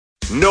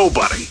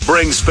Nobody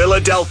brings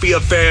Philadelphia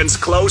fans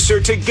closer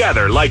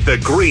together like the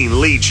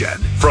Green Legion.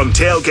 From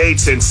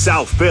tailgates in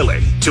South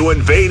Philly to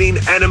invading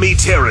enemy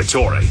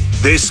territory,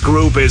 this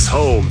group is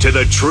home to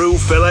the true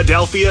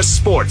Philadelphia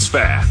sports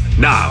fan.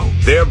 Now,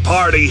 their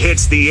party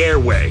hits the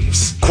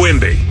airwaves.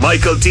 Quimby,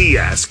 Michael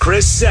Diaz,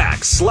 Chris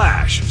Sachs,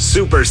 Slash,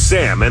 Super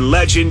Sam, and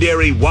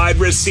legendary wide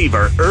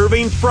receiver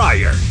Irving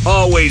Fryer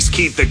always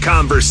keep the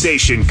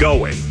conversation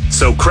going.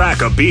 So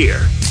crack a beer,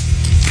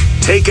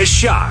 take a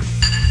shot,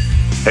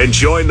 and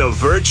join the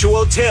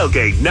virtual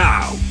tailgate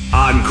now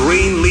on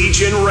Green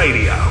Legion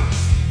Radio.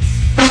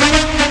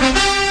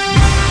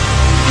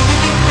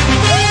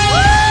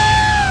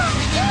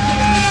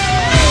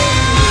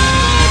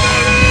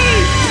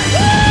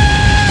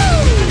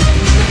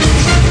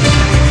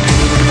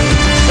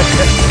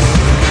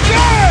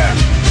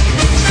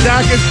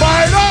 Zach is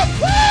fired up!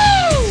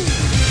 Woo!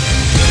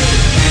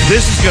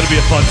 This is going to be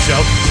a fun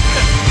show.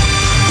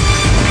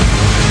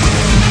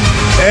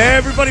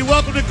 Everybody,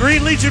 welcome to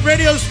Green Legion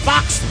Radio's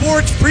Fox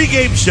Sports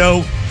pregame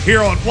show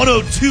here on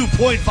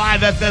 102.5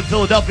 FM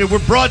Philadelphia. We're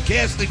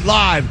broadcasting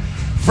live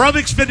from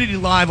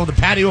Xfinity Live on the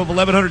patio of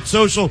 1100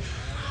 Social.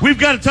 We've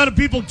got a ton of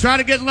people trying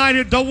to get in line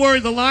here. Don't worry,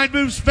 the line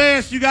moves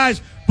fast, you guys.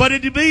 But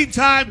in the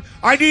meantime,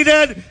 I need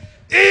an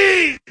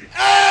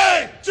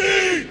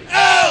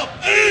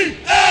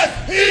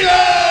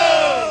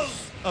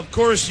E-A-G-L-E-S-Eagles! Of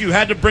course, you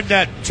had to bring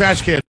that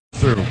trash can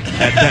through.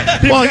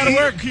 Well, gotta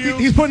work,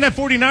 he's putting that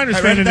 49ers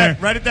fan in there.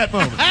 Right at that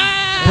moment.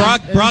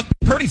 Brock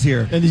Purdy's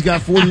here. And he's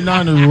got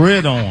 49ers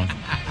red on.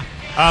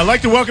 I'd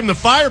like to welcome the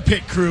Fire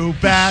Pit crew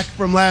back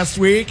from last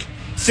week.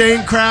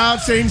 Same crowd,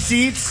 same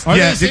seats.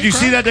 Yeah, did you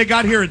see that? They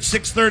got here at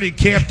 6:30,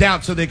 camped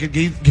out so they could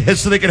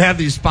have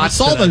these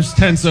spots. I saw those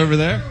tents over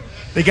there.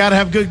 They got to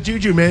have good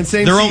juju, man.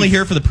 Same They're seats. only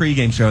here for the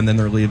pregame show, and then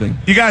they're leaving.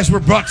 You guys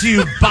were brought to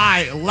you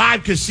by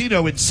Live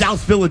Casino in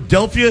South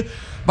Philadelphia.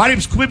 My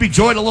name's Quimby,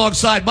 joined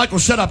alongside Michael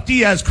Shut Up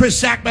Diaz,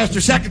 Chris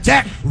Sackmaster, Sack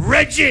Attack,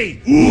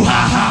 Reggie,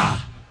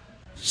 Ooh-ha-ha,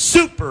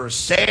 Super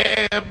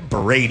Sam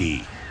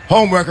Brady.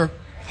 Homewrecker.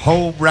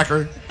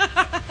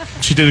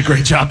 She did a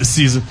great job this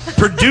season.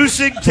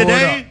 Producing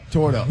today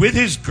Tore it up. with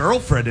his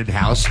girlfriend in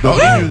house.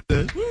 And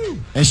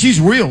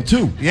she's real,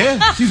 too.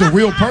 Yeah. She's a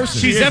real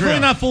person. She's definitely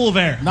not full of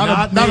air.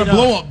 Not a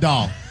blow-up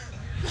doll.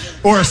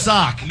 Or a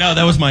sock. No,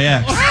 that was my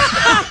ex.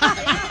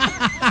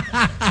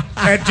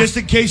 And just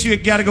in case you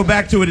got to go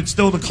back to it, it's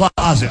still in the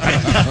closet.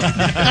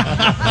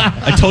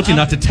 I told you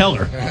not to tell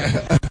her.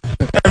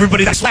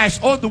 Everybody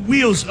Slash on the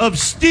wheels of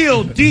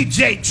steel,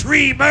 DJ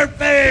Tree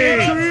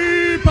Murphy.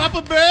 Tree,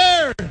 Papa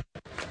Bear.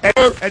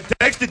 And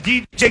thanks to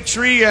DJ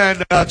Tree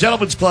and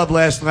Gentlemen's Club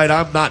last night,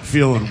 I'm not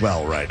feeling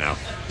well right now.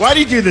 Why do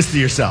you do this to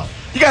yourself?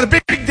 You got a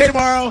big day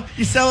tomorrow.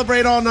 You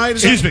celebrate all night.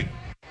 Excuse me.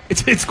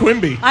 It's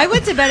Quimby. I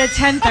went to bed at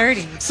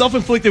 10:30.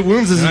 Self-inflicted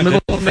wounds is in the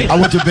middle of the night. I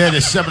went to bed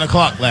at 7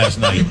 o'clock last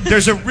night.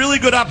 There's a really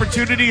good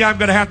opportunity. I'm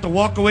going to have to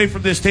walk away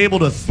from this table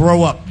to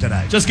throw up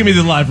tonight. Just give me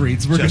the live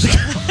reads. We're good.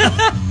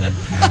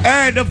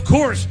 And, of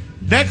course,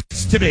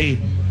 next to me,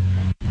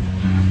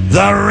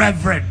 the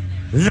Reverend,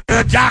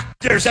 the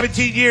Doctor,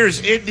 17 years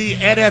in the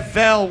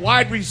NFL,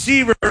 wide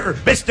receiver,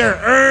 Mr.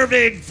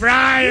 Irving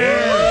Fryer.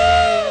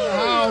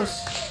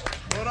 House.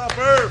 What up,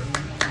 Irv?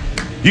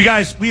 You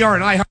guys, we are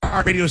an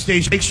iHeart radio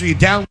station. Make sure you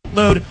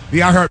download the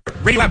iHeart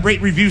Radio app,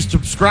 rate, review,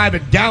 subscribe,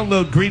 and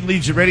download Green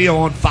Legion Radio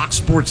on Fox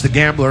Sports The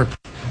Gambler,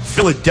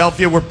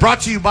 Philadelphia. We're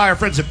brought to you by our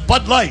friends at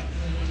Bud Light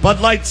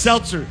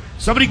Seltzer.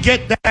 Somebody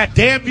get that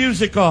damn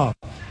music off.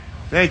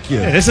 Thank you.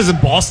 Yeah, this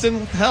isn't Boston.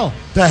 What the hell?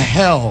 The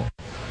hell.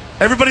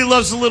 Everybody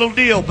loves a little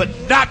Neil,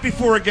 but not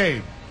before a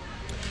game.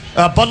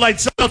 Bud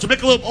Light Seltzer,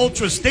 Michelob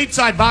Ultra,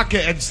 Stateside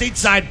Vodka, and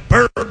Stateside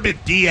Bourbon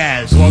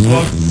Diaz.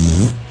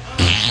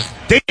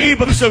 Dave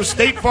Busso,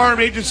 State Farm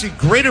Agency,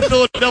 Greater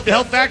Philadelphia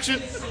Health Action,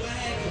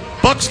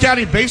 Bucks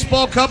County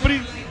Baseball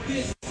Company.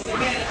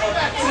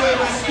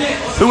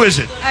 Who is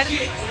it?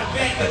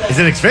 Is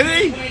it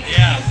Xfinity?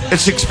 Yeah.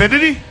 It's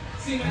Xfinity?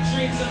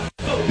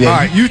 Yeah, all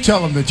right. You tell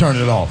them to turn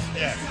it off.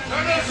 Yeah.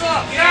 Turn this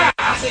off. Yeah.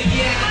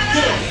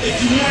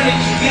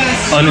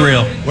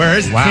 Unreal. Where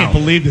is it? Wow. I can't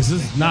believe this.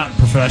 This is not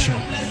professional.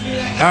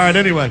 All right,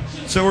 anyway.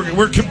 So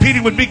we're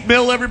competing with Meek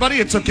Mill, everybody.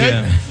 It's okay.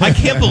 Yeah. I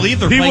can't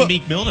believe they're playing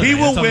Meek Mill today. He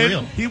will That's win.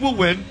 unreal. He will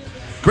win.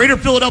 Greater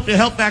Philadelphia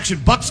Health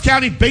Action, Bucks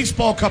County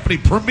Baseball Company,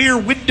 Premier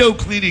Window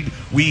Cleaning,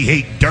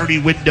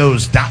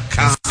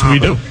 WeHateDirtyWindows.com. We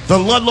do. The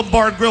Ludlam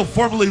Bar and Grill,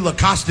 formerly La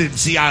Costa in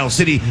Sea Isle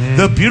City.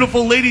 The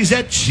beautiful ladies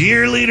at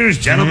Cheerleaders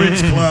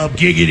Gentlemen's Club.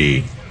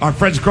 Giggity. Our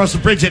friends across the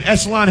bridge at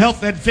Essalon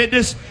Health and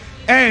Fitness.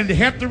 And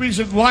half the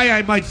reason why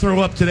I might throw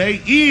up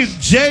today,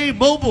 E&J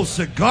Mobile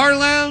Cigar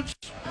Lounge.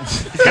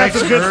 He's got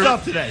some good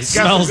stuff today. He's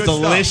got Smells some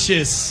good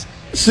delicious.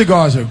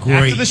 Cigars are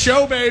great. After the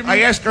show, baby. I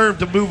asked Irv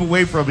to move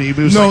away from me. He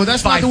moves No, like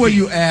that's 5 not the way feet.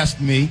 you asked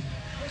me.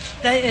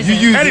 That is You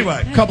used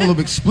Anyway. a couple of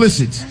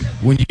explicits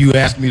when you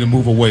asked me to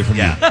move away from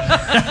you.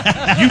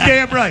 You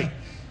damn right.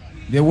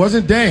 It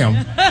wasn't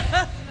damn.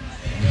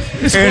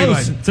 It's Anyway.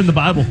 close. It's in the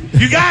Bible.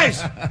 You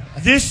guys,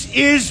 this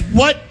is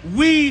what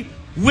we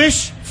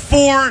wish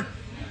for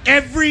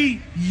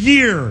every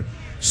year.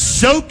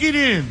 Soak it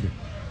in.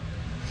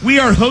 We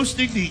are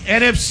hosting the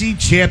NFC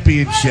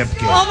Championship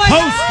game. Oh my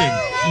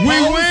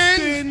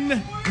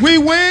We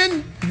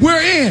win,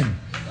 we're in.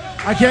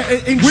 I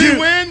can't. In We June,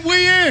 win,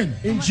 we in.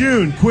 in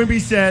June, Quimby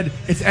said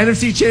it's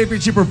NFC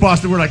Championship or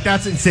bust, and we're like,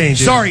 that's insane,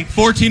 dude. Sorry,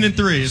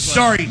 14-3.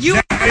 sorry. You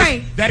were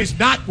right. That is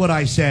not what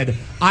I said.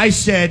 I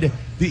said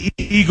the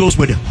Eagles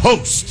would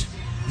host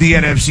the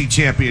NFC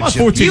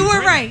Championship. 14. You were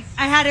right.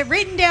 I had it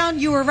written down.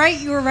 You were right.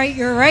 You were right.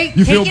 You were right.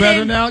 You feel Take it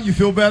better in. now? You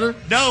feel better?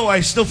 No,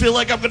 I still feel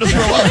like I'm going to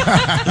throw up.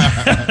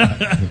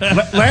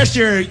 Last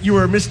year, you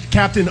were Mr.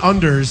 Captain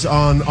Unders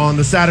on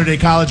the Saturday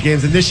college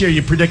games, and this year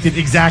you predicted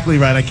exactly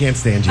right. I can't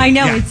stand you. I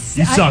know Yeah. it's.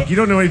 You suck. You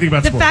don't know anything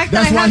about The sports. fact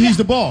That's that I why have he's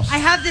that- the boss. I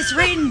have this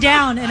written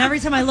down, and every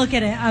time I look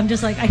at it, I'm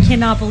just like, I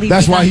cannot believe.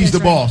 That's we why got he's this the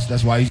right. boss.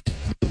 That's why he's.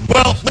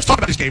 Well, let's talk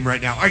about this game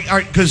right now. All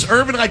right, because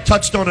Irvin and I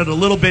touched on it a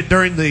little bit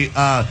during the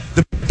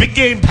big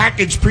game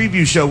package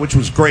preview show, which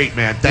was great,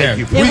 man. Thank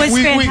you. It was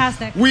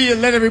fantastic. We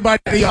let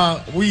everybody.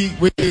 We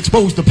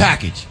exposed the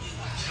package.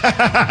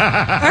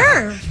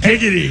 Irv,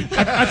 Giggity.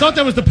 I thought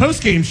that was the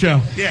post-game show.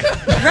 Yeah.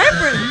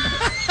 Reverend.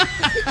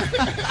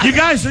 You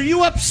guys, are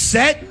you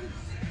upset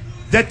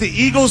that the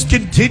Eagles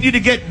continue to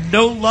get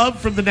no love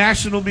from the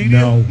national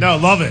media? No,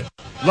 love it.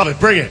 Love it.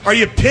 Bring it. Are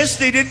you pissed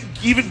they didn't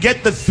even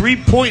get the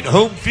 3-point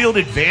home field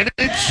advantage?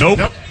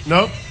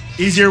 Nope.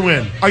 Easier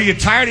win. Are you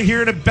tired of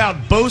hearing about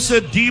Bosa,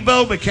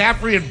 Debo,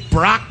 McCaffrey, and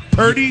Brock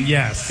Purdy?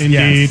 Yes. Indeed.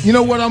 Yes. You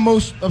know what I'm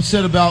most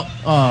upset about,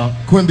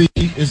 Quimby,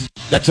 is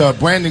that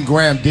Brandon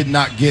Graham did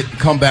not get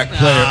Comeback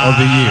Player of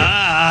the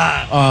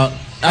Year.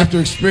 After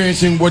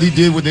experiencing what he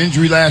did with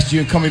injury last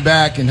year and coming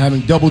back and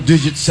having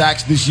double-digit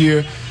sacks this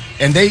year,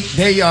 and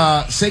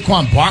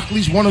Saquon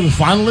Barkley's one of the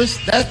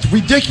finalists. That's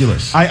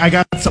ridiculous. I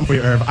got something for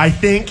you, Irv. I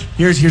think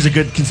here's a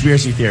good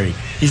conspiracy theory.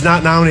 He's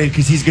not nominated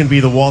because he's going to be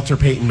the Walter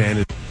Payton Man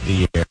of the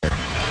Year,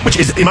 which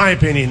is, in my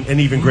opinion, an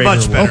even greater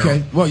Much better. award.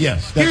 Okay, well,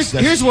 yes.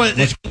 Here's what.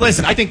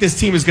 Listen, I think this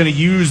team is going to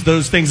use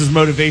those things as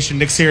motivation.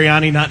 Nick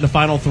Sirianni not in the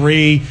final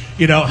three.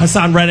 You know,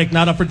 Hassan Reddick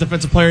not up for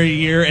Defensive Player of the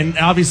Year, and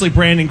obviously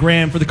Brandon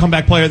Graham for the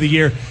Comeback Player of the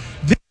Year.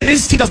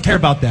 This team doesn't care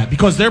about that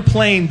because they're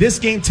playing this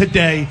game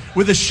today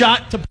with a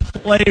shot to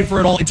play for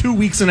it all in 2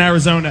 weeks in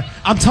Arizona.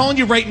 I'm telling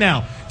you right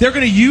now, they're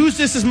going to use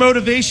this as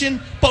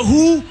motivation, but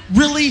who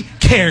really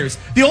cares?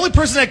 The only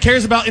person that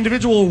cares about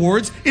individual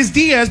awards is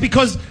Diaz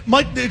because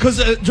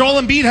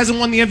Joel Embiid hasn't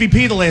won the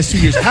MVP the last 2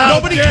 years.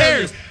 Nobody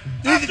cares.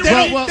 They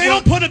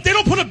don't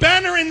put a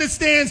banner in the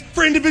stands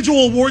for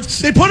individual awards.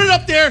 They put it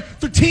up there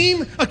for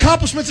team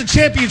accomplishments and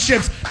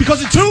championships.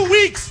 Because in 2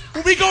 weeks,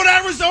 when we go to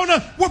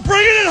Arizona, we're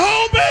bringing it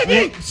home,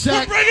 baby.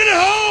 Zach, we're bringing it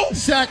home.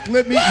 Zach,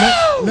 let me. If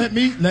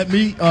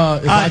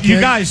I can,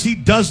 You guys, he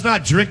does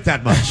not drink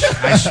that much.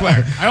 I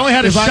swear. I only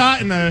had a If I-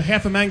 shot and a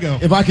half a mango.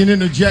 If I can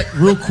interject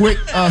real quick,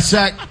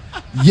 Zach,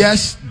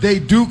 yes, they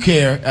do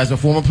care. As a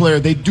former player,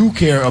 they do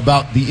care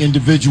about the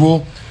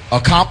individual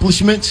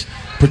accomplishments,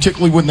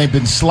 particularly when they've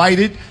been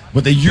slighted.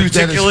 But they use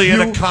that as Particularly in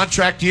fuel. a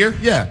contract year?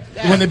 Yeah,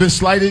 when they've been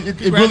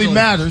slighted, it really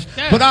matters.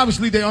 But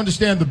obviously, they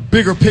understand the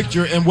bigger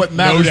picture and what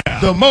matters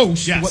the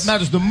most. Yes. What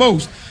matters the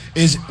most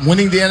is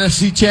winning the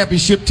NFC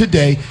Championship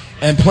today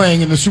and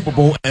playing in the Super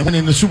Bowl and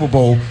winning the Super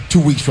Bowl 2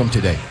 weeks from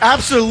today.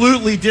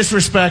 Absolutely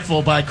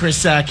disrespectful by Chris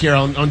Sack here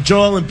on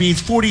Joel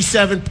Embiid's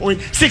 47-point,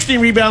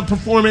 16-rebound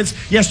performance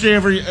yesterday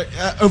over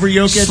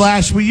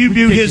Jokic. Will you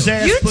mute his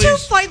ass, You two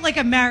please? fight like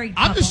a married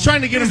couple. I'm just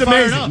trying to get him It's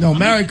fired amazing. up. No,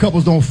 married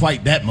couples don't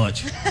fight that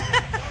much.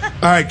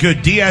 All right,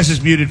 good. Diaz is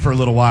muted for a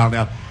little while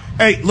now.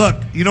 Hey, look,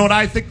 you know what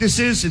I think this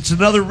is? It's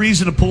another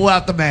reason to pull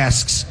out the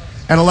masks.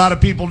 And a lot of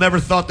people never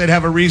thought they'd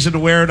have a reason to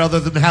wear it other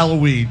than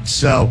Halloween.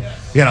 So,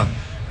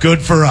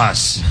 good for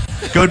us.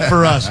 Good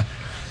for us.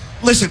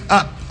 Listen,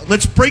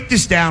 let's break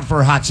this down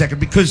for a hot second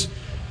because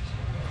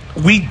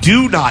we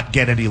do not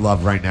get any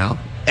love right now.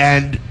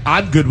 And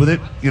I'm good with it.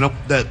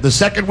 The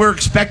second we're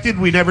expected,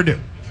 we never do.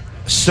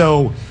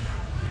 So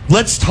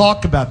let's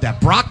talk about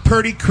that. Brock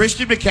Purdy,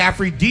 Christian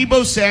McCaffrey,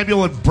 Debo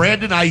Samuel, and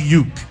Brandon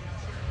Ayuk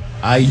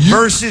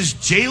versus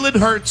Jalen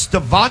Hurts,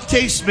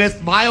 Devontae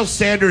Smith, Miles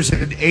Sanders,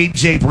 and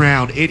A.J.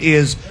 Brown. It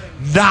is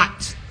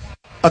not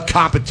a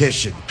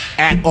competition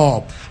at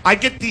all. I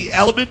get the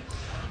element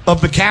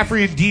of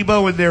McCaffrey and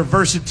Debo and their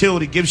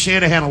versatility. Give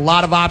Shanahan a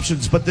lot of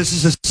options, but this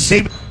is the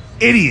same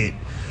idiot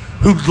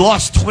who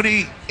lost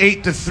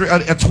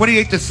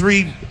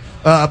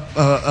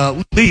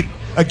 28-3 lead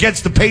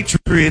against the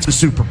Patriots in the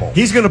Super Bowl.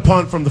 He's going to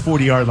punt from the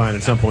 40-yard line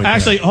at some point.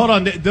 Actually, hold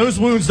on. Those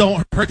wounds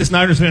don't hurt the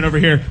Niners fan over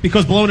here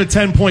because blowing a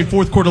 10-point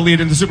fourth quarter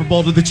lead in the Super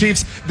Bowl to the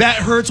Chiefs, that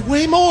hurts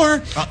way more.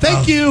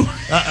 Thank you.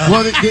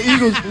 Well,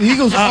 the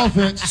Eagles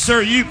offense.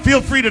 Sir, you feel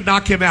free to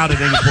knock him out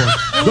at any point.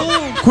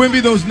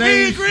 Quimby, those He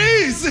names.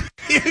 agrees.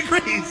 He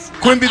agrees.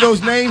 Quimby,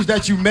 those names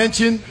that you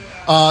mentioned,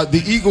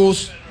 the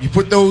Eagles, you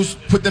put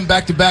them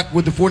back to back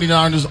with the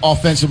 49ers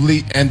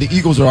offensively, and the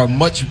Eagles are a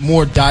much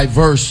more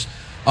diverse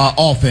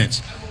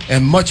offense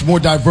and much more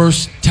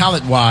diverse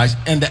talent-wise.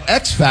 And the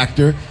X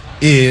factor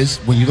is,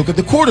 when you look at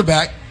the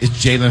quarterback, it's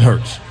Jalen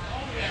Hurts.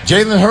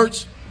 Jalen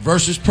Hurts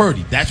versus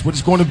Purdy. That's what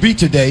it's going to be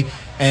today.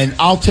 And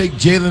I'll take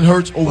Jalen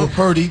Hurts over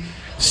Purdy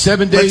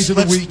 7 days of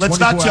the week,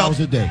 24 hours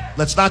a day.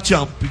 Let's not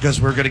jump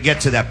because we're going to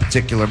get to that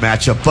particular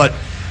matchup. But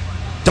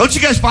don't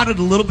you guys find it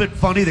a little bit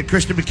funny that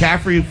Christian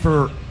McCaffrey,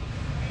 for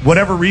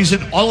whatever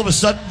reason, all of a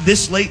sudden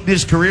this late in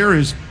his career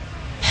is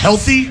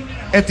healthy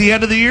at the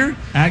end of the year?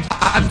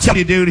 I'm telling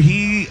you, dude,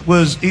 he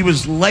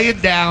was laying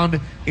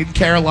down in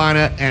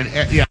Carolina, and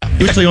He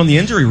was actually on the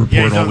injury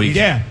report all week.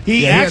 Yeah,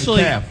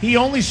 he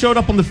only showed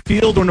up on the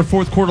field during the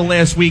fourth quarter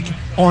last week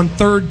on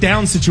third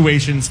down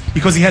situations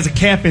because he has a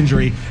calf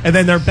injury, and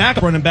then their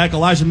backup running back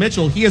Elijah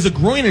Mitchell, he has a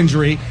groin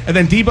injury, and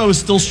then Debo is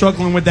still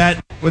struggling with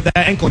that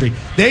ankle injury.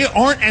 They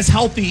aren't as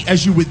healthy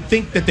as you would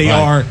think that they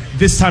are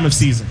this time of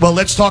season. Well,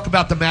 let's talk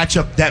about the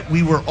matchup that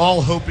we were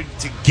all hoping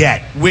to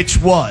get,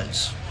 which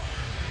was,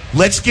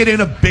 let's get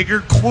in a bigger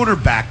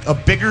cornerback, a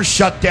bigger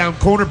shutdown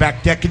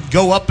cornerback that can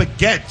go up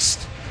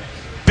against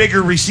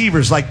bigger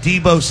receivers like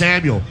Debo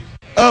Samuel.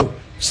 Oh,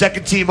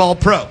 second team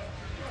All-Pro.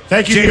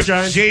 Thank you, New York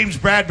Giants. James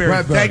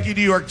Bradbury. Thank you,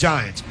 New York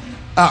Giants.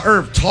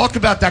 Irv, talk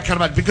about that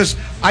kind of match, because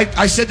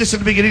I said this at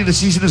the beginning of the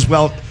season as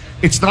well.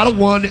 It's not a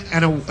 1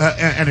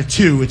 and a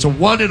 2. It's a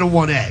 1 and a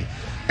 1A.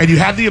 And you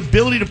have the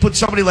ability to put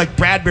somebody like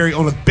Bradbury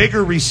on a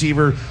bigger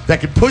receiver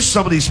that can push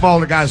some of these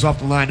smaller guys off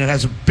the line, that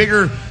has a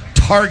bigger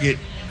target.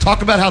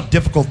 Talk about how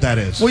difficult that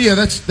is. Well, yeah,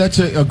 that's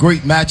a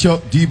great matchup,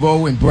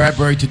 Debo and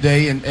Bradbury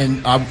today. And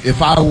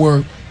if I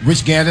were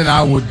Rich Gannon,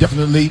 I would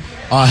definitely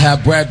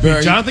have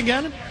Bradbury. Jonathan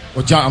Gannon?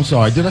 Or I'm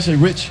sorry, did I say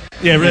Rich?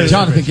 Yeah, Rich.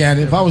 Jonathan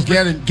Gannon. If I was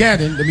Gannon,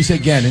 let me say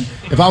Gannon.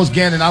 If I was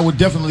Gannon, I would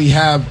definitely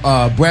have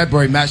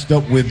Bradbury matched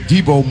up with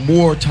Debo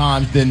more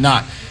times than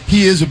not.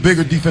 He is a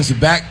bigger defensive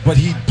back, but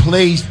he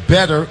plays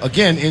better,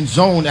 again, in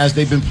zone as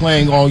they've been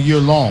playing all year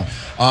long.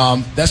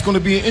 That's going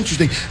to be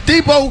interesting.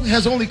 Debo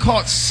has only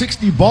caught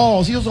 60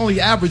 balls. He has only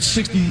averaged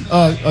 60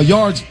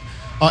 yards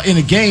in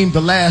a game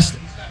the last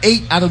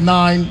 8 out of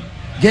 9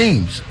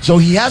 games. So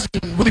he hasn't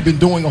really been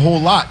doing a whole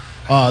lot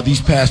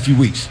these past few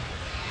weeks.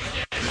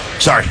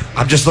 Sorry,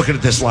 I'm just looking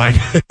at this line.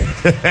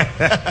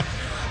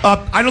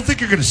 I don't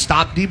think you're going to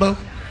stop Debo.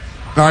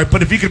 All right,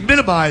 but if you can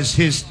minimize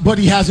his... But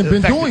he hasn't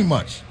been doing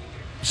much.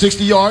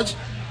 60 yards,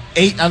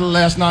 8 out of the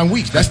last 9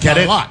 weeks. That's not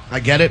a lot. I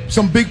get it.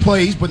 Some big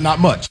plays, but not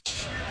much.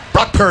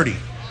 Brock Purdy.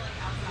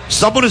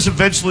 Someone is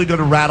eventually going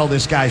to rattle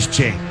this guy's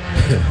chain.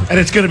 And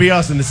it's going to be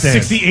us in the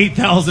stands.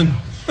 68,000.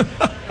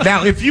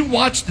 Now, if you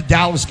watched the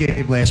Dallas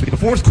game last week, the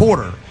fourth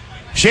quarter,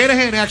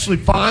 Shanahan actually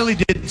finally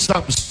did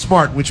something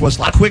smart, which was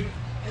a lot quick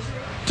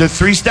to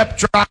 3-step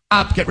drop,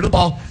 get rid of the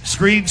ball,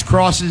 screens,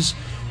 crosses.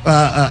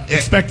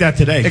 Expect that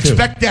today,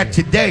 Expect that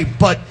today.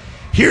 But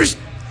here's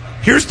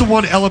the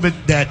one element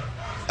that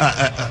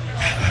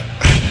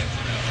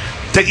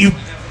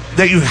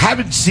that you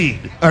haven't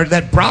seen, or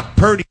that Brock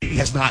Purdy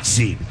has not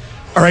seen.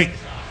 All right,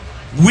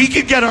 we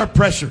can get our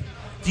pressure.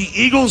 The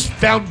Eagles'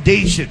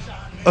 foundation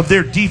of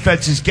their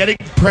defense is getting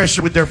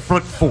pressure with their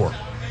front four.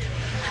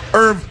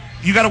 Irv,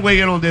 you got to weigh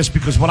in on this,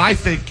 because what I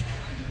think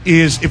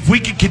is, if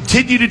we can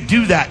continue to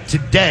do that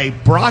today,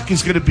 Brock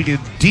is going to be in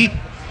deep,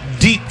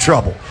 deep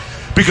trouble,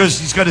 because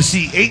he's going to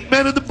see 8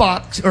 men in the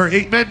box, or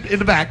 8 men in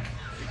the back,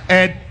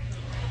 and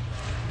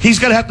he's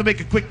going to have to make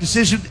a quick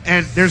decision,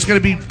 and there's going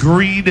to be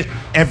green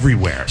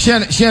everywhere.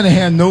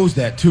 Shanahan knows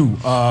that, too.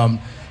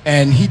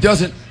 And he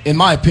doesn't, in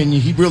my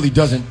opinion, he really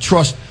doesn't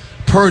trust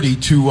Purdy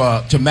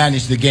to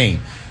manage the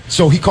game.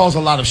 So he calls a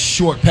lot of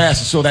short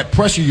passes. So that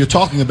pressure you're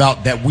talking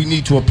about that we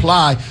need to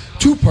apply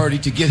to Purdy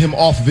to get him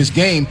off of his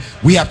game,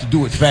 we have to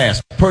do it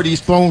fast. Purdy is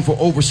thrown for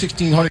over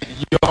 1,600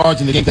 yards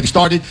in the game that he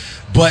started,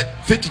 but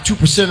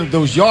 52% of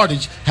those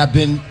yardage have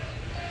been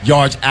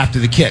yards after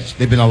the catch.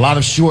 They've been a lot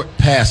of short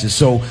passes.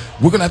 So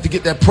we're going to have to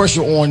get that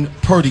pressure on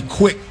Purdy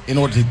quick in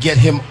order to get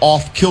him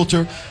off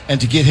kilter and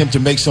to get him to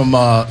make some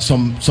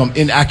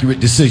inaccurate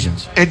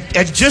decisions. And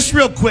just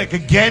real quick,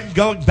 again,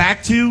 going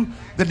back to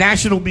the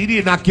national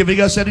media not giving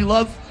us any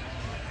love.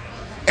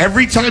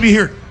 Every time you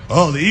hear,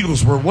 oh, the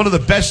Eagles were one of the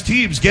best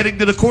teams getting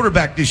to the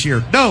quarterback this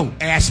year. No,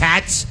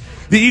 asshats.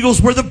 The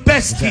Eagles were the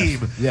best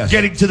team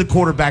getting to the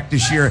quarterback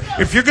this year.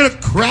 If you're going to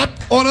crap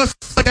on us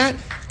like that,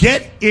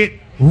 get it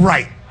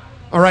right.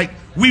 All right?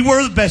 We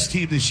were the best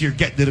team this year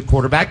getting to the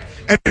quarterback,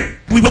 and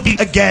we will be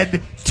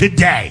again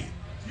today.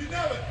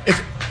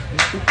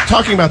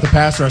 Talking about the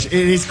pass rush, it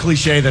is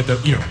cliche that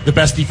the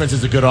best defense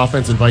is a good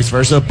offense and vice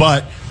versa,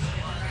 but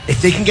if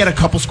they can get a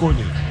couple score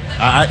lead,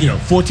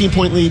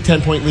 14-point lead,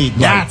 10-point lead,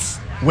 that's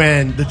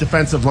when the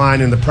defensive line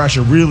and the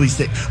pressure really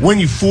stick. When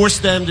you force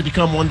them to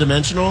become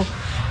one-dimensional,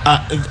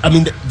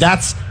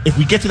 that's, if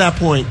we get to that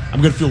point, I'm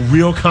going to feel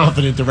real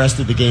confident the rest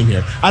of the game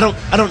here. I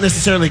don't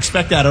necessarily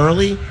expect that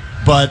early,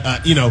 but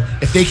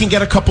if they can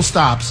get a couple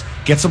stops,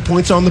 get some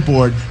points on the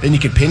board, then you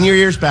can pin your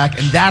ears back,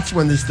 and that's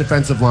when this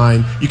defensive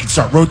line, you can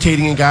start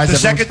rotating in guys. The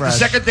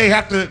second they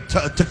have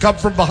to come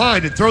from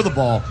behind and throw the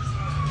ball.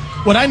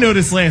 What I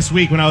noticed last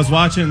week when I was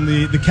watching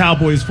the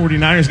Cowboys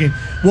 49ers game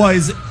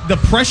was the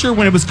pressure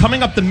when it was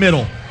coming up the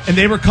middle and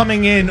they were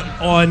coming in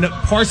on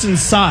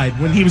Parsons' side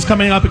when he was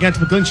coming up against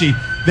McGlinchey,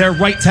 their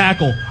right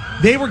tackle.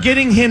 They were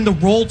getting him to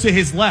roll to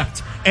his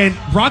left. And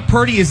Brock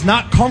Purdy is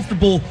not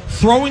comfortable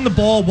throwing the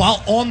ball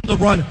while on the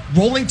run,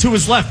 rolling to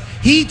his left.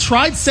 he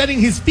tried setting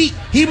his feet.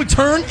 He would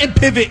turn and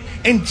pivot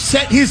and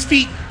set his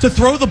feet to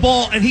throw the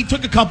ball, and he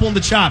took a couple in the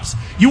chops.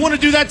 You want to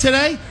do that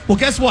today? Well,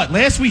 guess what?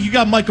 Last week you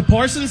got Micah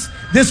Parsons.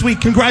 This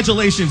week,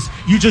 congratulations,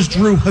 you just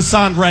drew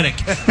Hassan Reddick.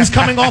 He's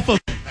coming off of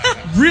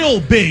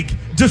real big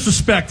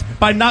disrespect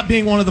by not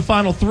being one of the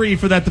final three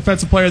for that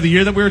Defensive Player of the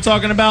Year that we were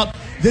talking about.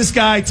 This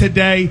guy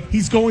today,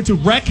 he's going to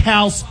wreck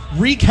house,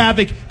 wreak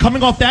havoc,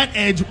 coming off that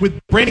edge with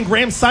Brandon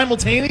Graham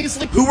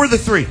simultaneously. Who were the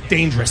three?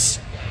 Dangerous.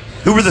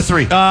 Who were the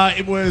three?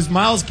 It was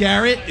Myles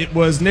Garrett, it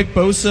was Nick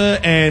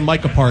Bosa, and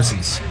Micah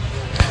Parsons.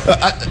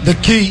 The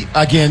key,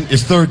 again,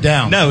 is third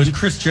down. No, it was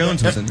Chris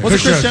Jones was in there. Was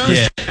it Chris Jones?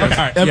 Yeah.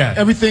 Okay, all right.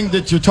 Everything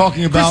that you're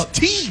talking about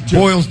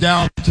boils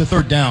down to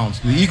third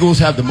downs. The Eagles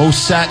have the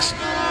most sacks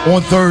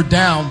on third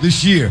down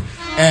this year.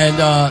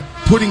 And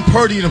putting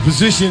Purdy in a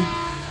position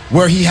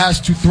where he has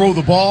to throw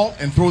the ball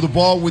and throw the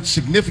ball with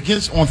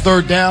significance on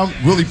third down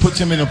really puts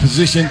him in a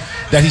position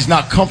that he's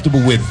not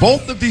comfortable with.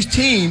 Both of these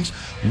teams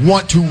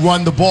want to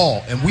run the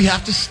ball, and we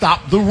have to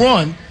stop the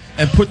run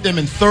and put them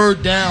in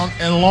third down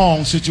and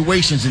long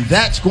situations, and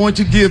that's going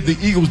to give the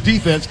Eagles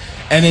defense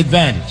an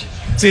advantage.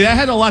 See, that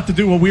had a lot to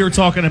do with what we were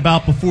talking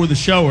about before the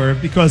show,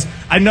 Irv, because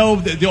I know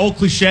the old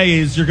cliche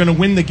is you're going to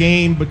win the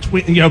game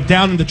between,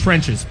 down in the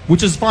trenches,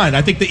 which is fine.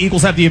 I think the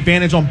Eagles have the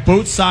advantage on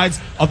both sides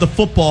of the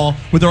football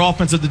with their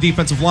offensive and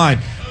defensive line.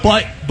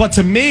 But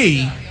to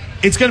me,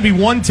 it's going to be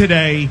won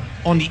today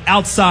on the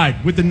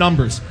outside with the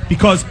numbers,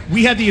 because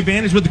we had the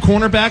advantage with the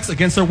cornerbacks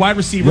against their wide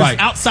receivers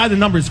outside the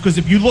numbers. Because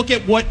if you look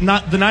at what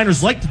the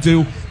Niners like to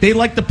do, they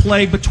like to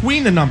play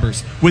between the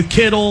numbers with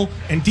Kittle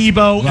and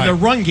Debo and their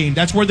run game.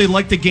 That's where they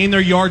like to gain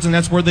their yards, and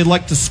that's where they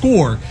like to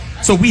score.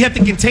 So we have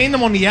to contain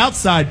them on the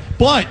outside,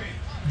 but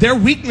their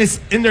weakness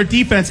in their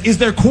defense is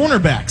their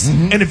cornerbacks.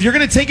 Mm-hmm. And if you're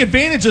going to take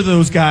advantage of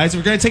those guys, if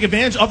you're going to take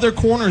advantage of their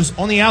corners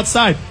on the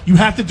outside, you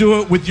have to do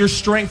it with your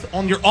strength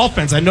on your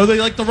offense. I know they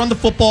like to run the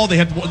football. They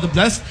have one of the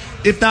best,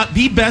 if not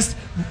the best,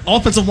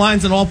 offensive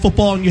lines in all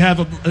football, and you have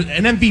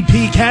an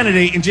MVP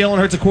candidate in Jalen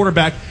Hurts, a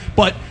quarterback.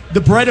 But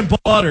the bread and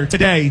butter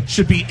today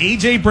should be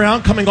A.J.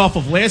 Brown, coming off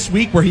of last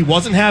week where he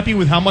wasn't happy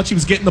with how much he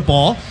was getting the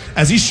ball,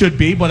 as he should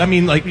be. But, I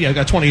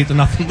got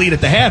 28-0 lead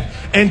at the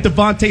half. And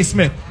Devontae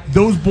Smith.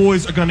 Those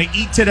boys are going to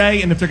eat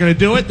today, and if they're going to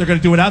do it, they're going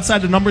to do it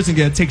outside the numbers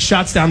and take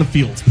shots down the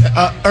field.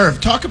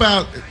 Irv, talk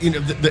about, in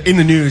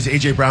the news,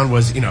 A.J. Brown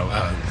was, I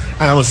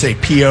don't want to say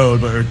PO'd,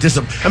 but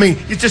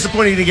he's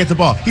disappointed he didn't get the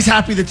ball. He's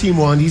happy the team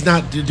won. He's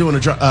not doing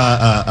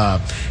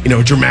a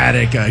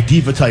dramatic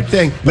diva type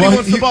thing, but he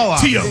wants the ball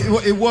out.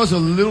 It was a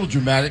little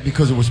dramatic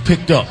because it was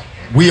picked up.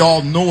 We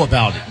all know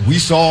about it. We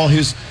saw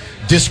his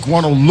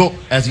disgruntled look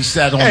as he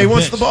sat on the bench. He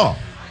wants the ball.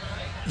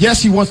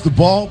 Yes, he wants the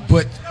ball,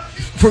 but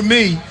for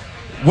me,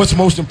 what's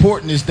most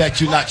important is that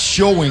you're not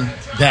showing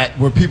that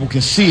where people can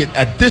see it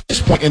at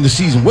this point in the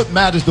season. What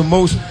matters the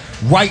most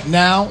right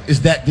now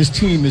is that this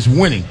team is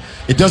winning.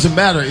 It doesn't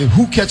matter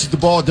who catches the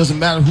ball. It doesn't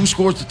matter who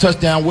scores the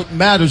touchdown. What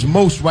matters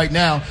most right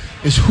now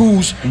is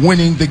who's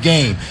winning the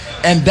game.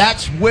 And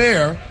that's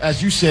where,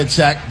 as you said,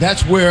 Sack,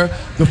 that's where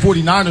the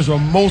 49ers are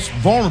most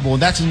vulnerable,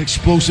 and that's in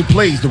explosive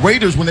plays. The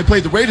Raiders, when they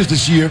played the Raiders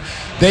this year,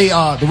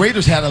 the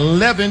Raiders had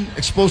 11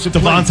 explosive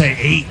plays. Devontae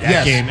 8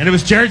 that game, and it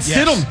was Jarrett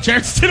Stidham.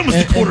 Jarrett Stidham was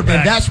the quarterback.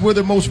 And that's where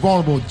they're most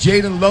vulnerable.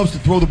 Jaden loves to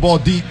throw the ball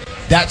deep.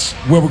 That's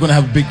where we're going to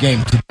have a big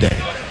game today.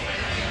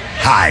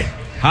 Hi.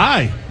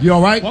 You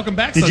all right? Welcome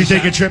back, Did you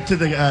Sunshine. take a trip to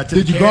the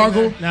Did you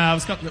gargle? No, I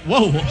was coming.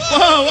 Whoa.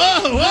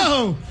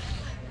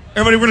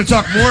 Everybody, we're going to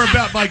talk more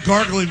about my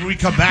gargling when we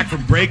come back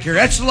from break here.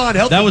 Echelon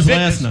Health That was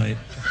Fitness, last night.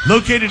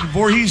 located in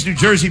Voorhees, New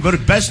Jersey,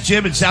 voted best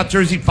gym in South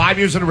Jersey 5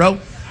 years in a row.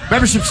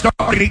 Membership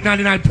starting at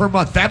 $8.99 per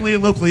month. Family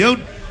and locally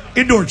owned.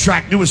 Indoor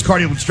track, newest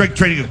cardio and strength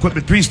training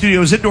equipment. 3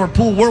 studios, indoor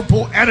pool,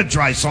 whirlpool, and a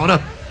dry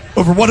sauna.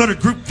 Over 100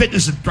 group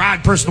fitness and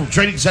Thrive personal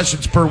training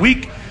sessions per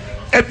week.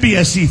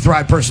 MBSC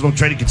Thrive Personal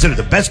Training, considered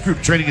the best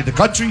group training in the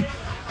country,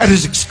 and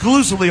is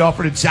exclusively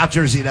offered in South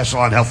Jersey at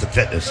Echelon Health and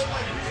Fitness.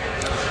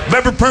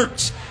 Member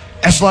perks.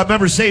 Echelon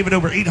members save at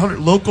over 800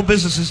 local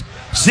businesses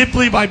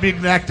simply by being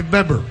an active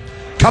member.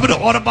 Coming to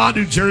Audubon,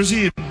 New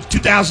Jersey in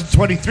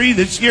 2023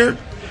 this year,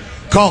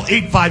 call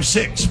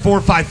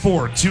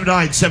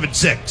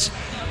 856-454-2976.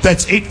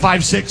 That's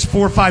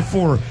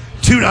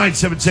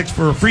 856-454-2976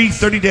 for a free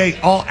 30-day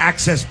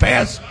all-access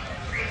pass.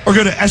 Or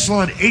go to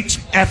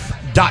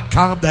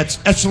EchelonHF.com. That's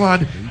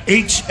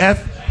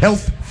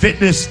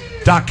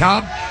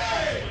EchelonHFHealthFitness.com.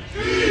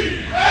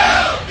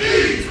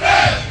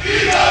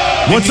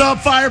 What's up,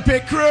 Fire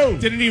Pit Crew?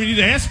 Didn't even need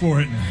to ask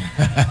for it.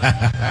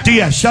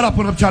 DS, shut up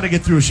when I'm trying to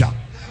get through a shot.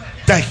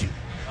 Thank you.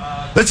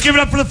 Let's give it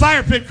up for the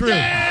Fire Pit Crew.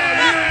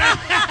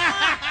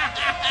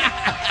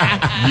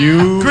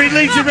 Green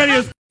Legion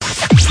Radio.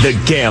 The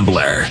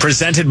Gambler,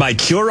 presented by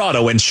Cure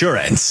Auto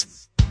Insurance.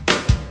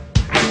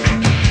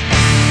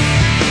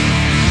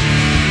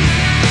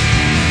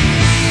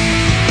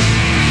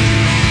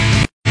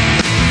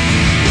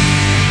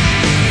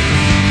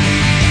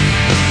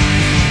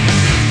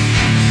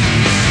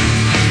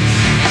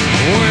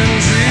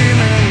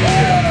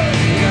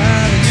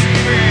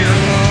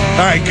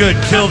 All right, good.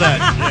 Kill that.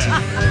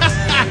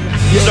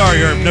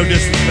 Sorry, Herb. No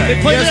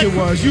disrespect. Yes, it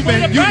was. You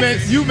meant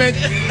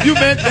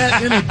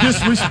that in a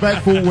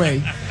disrespectful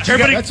way.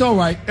 Everybody, that's all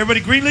right. Everybody,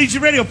 Green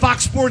Legion Radio,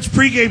 Fox Sports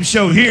pregame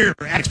show here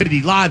at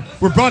Xfinity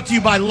Live. We're brought to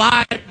you by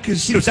Live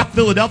Casino, South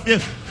Philadelphia.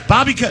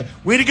 Bobby,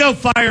 way to go,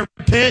 Fire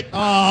Pit.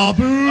 Oh,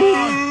 boo.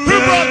 Who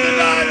brought the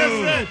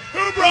dynasty?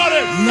 Who brought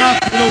it?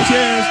 Knocking over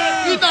chairs.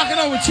 He's knocking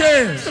over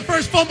chairs. The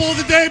first fumble of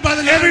the day by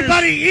the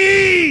Everybody,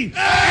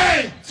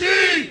 E-A-G-L-E-S,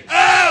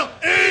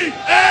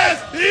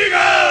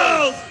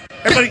 Eagles.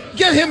 Everybody,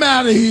 get him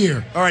out of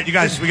here. All right, you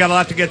guys, we got a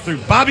lot to get through.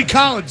 Bobby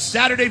Collins,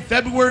 Saturday,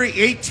 February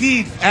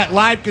 18th at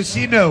Live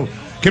Casino.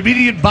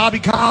 Comedian Bobby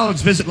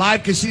Collins. Visit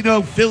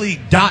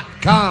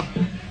liveCasinoPhilly.com.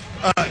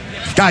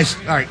 Guys,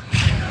 all right.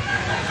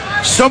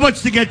 So much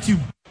to get to,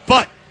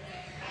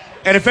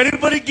 and if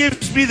anybody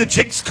gives me the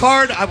Jinx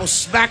card, I will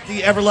smack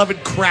the ever-loving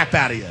crap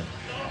out of you.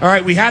 All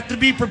right, we have to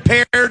be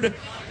prepared.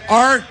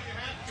 Our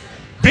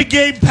big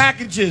game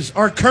packages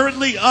are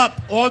currently up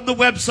on the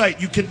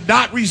website. You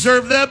cannot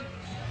reserve them.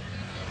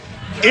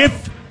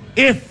 If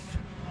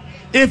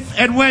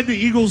and when the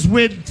Eagles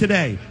win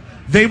today,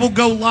 they will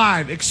go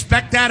live.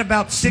 Expect that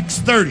about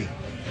 6:30.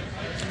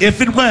 If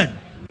and when.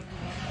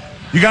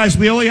 You guys,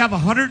 we only have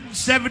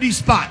 170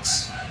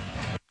 spots.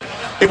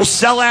 It will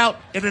sell out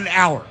in an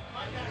hour.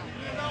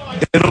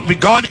 It'll be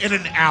gone in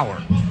an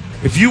hour.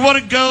 If you want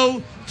to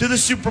go to the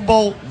Super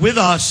Bowl with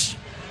us,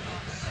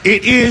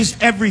 it is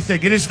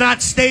everything. It is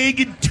not staying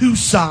in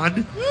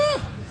Tucson.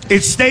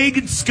 It's staying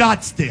in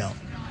Scottsdale.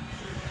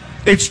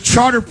 It's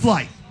charter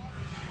flight.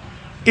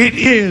 It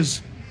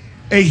is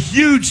a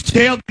huge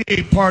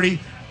tailgate party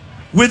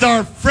with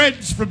our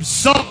friends from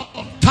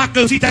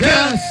Tacos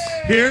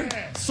here.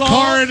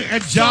 Karin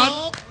and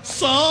John.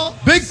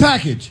 Big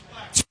package.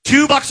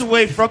 2 blocks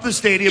away from the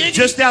stadium,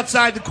 just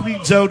outside the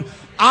Queen Zone.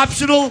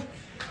 Optional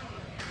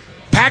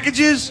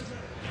packages,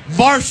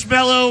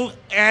 Marshmallow,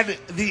 and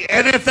the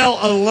NFL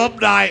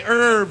alumni,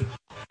 Irv,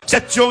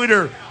 Seth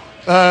Joyner,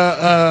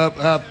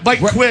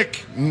 Mike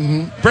Quick,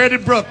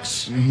 Brandon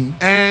Brooks,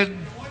 and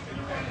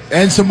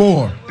some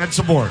more. And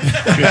some more. Good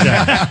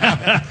job.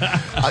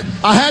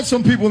 I had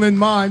some people in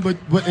mind, but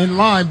in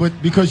line, but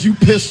because you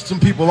pissed some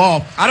people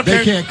off,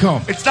 they can't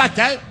come. It's not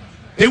that.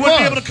 They wouldn't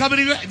be able to come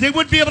anyway. They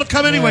wouldn't be able to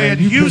come anyway.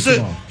 And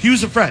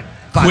Hugh's a friend.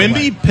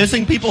 Quimby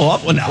pissing people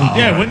off? Well, no.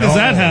 Yeah, when does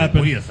that happen?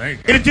 What do you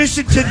think? In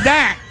addition to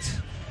that,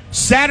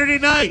 Saturday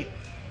night,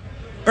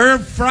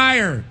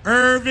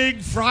 Irving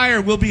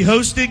Fryer will be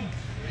hosting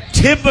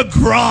Tim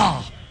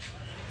McGraw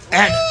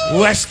at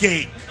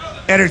Westgate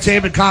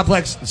Entertainment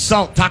Complex.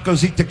 Salt,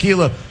 Tacos, Eat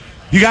Tequila.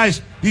 You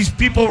guys, these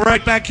people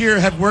right back here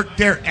have worked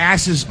their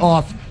asses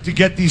off to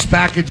get these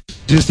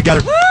packages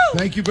together. Woo!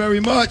 Thank you very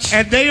much.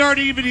 And they aren't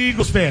even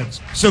Eagles fans,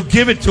 so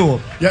give it to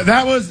them. Yeah,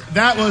 that was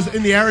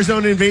in the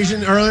Arizona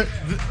invasion earlier.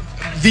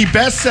 The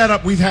best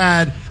setup we've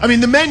had. I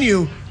mean, the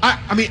menu.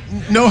 I mean,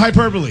 no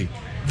hyperbole.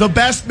 The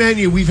best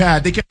menu we've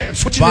had. They kept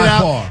switching it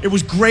out. Far. It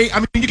was great. I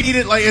mean, you can eat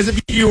it like as if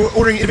you were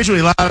ordering individually.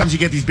 A lot of times you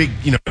get these big,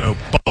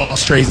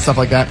 boss trays and stuff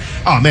like that.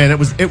 Oh man,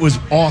 it was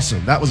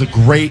awesome. That was a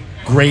great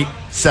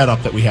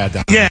setup that we had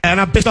down. Yeah,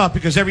 and I'm pissed off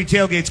because every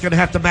tailgate's going to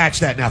have to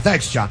match that now.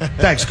 Thanks, John.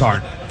 Thanks,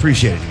 Karin.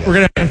 Appreciate it. We're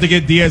going to have to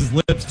get Diaz's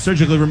lips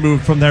surgically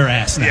removed from their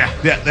ass now.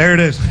 Yeah, there it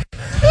is.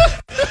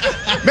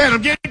 Man,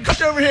 I'm getting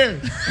crushed over here.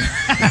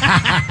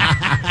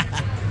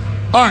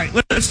 All right,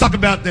 let's talk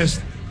about this.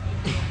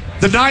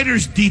 The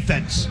Niners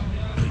defense.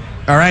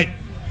 All right.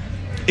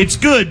 It's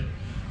good.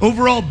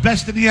 Overall,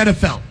 best in the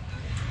NFL.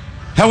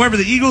 However,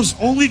 the Eagles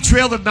only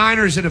trail the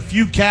Niners in a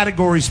few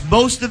categories,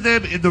 most of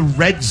them in the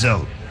red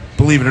zone,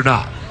 believe it or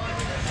not.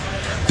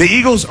 The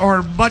Eagles are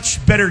a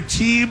much better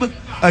team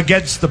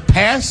against the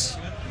pass.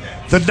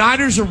 The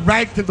Niners are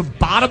ranked in the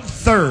bottom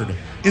third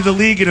in the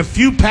league in a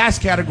few pass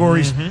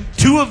categories,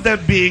 2 of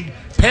them being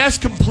pass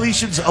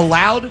completions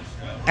allowed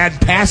and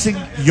passing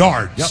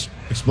yards. Yep.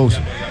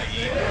 Explosive.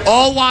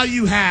 All while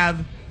you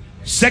have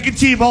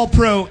second-team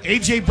All-Pro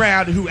A.J.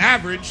 Brown, who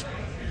averaged,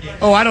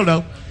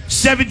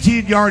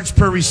 17 yards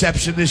per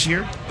reception this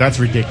year. That's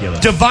ridiculous.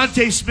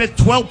 Devontae Smith,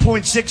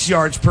 12.6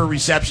 yards per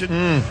reception.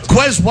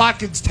 Quez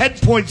Watkins,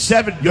 10.7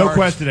 yards. No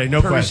quest today.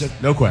 No quest.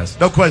 reception. No quest.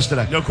 No quest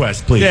today. No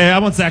quest, please. Yeah, I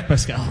want Zach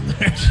Pascal in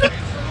there.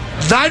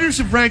 Niners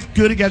have ranked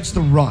good against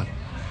the run.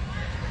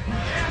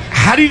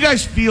 How do you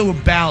guys feel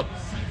about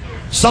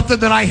something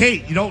that I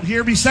hate? You don't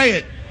hear me say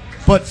it,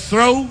 but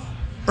throw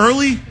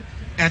early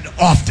and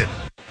often.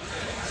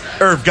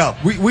 Irv, go.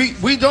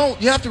 We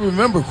don't. You have to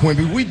remember,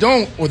 Quimby. We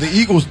don't, or the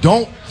Eagles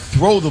don't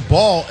throw the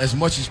ball as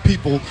much as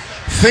people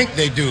think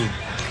they do.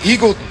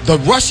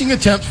 The rushing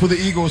attempts for the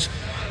Eagles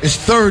is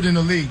 3rd in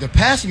the league. The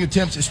passing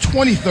attempts is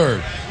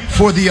 23rd.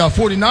 For the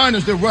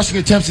 49ers, their rushing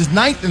attempts is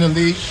 9th in the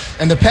league,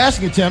 and the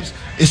passing attempts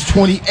is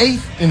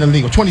 28th in the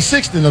league, or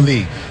 26th in the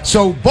league.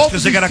 So both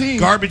of these teams, because they got a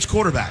garbage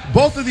quarterback.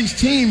 Both of these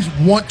teams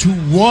want to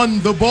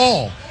run the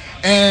ball.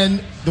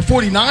 And the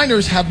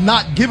 49ers have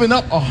not given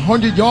up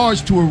 100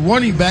 yards to a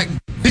running back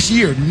this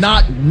year,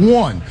 not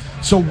one.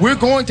 So we're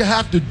going to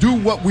have to do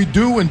what we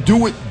do and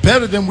do it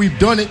better than we've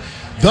done it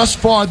thus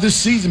far this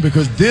season,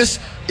 because this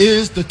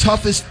is the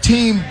toughest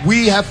team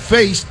we have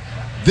faced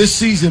this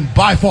season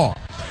by far.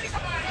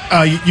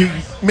 You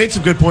made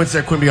some good points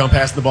there, Quimby, on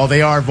passing the ball.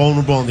 They are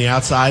vulnerable on the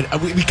outside.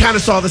 We kind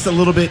of saw this a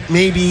little bit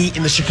maybe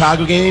in the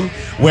Chicago game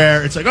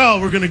where it's like, oh,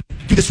 we're going to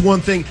do this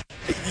one thing.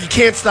 You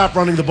can't stop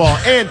running the ball.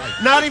 And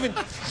not even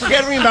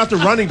forgetting about the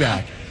running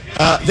back.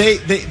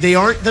 They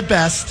aren't the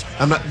best.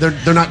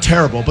 They're not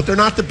terrible, but they're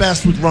not the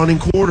best with running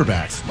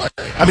quarterbacks.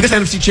 I mean, this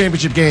NFC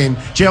Championship game,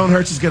 Jalen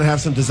Hurts is going to have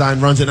some design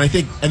runs, and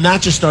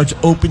that just starts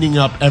opening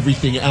up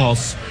everything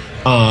else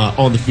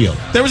on the field.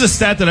 There was a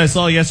stat that I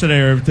saw yesterday,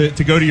 or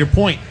to go to your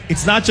point.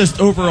 It's not just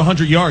over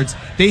 100 yards.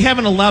 They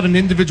haven't allowed an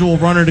individual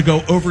runner to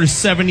go over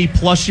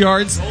 70-plus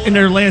yards in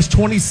their last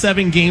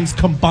 27 games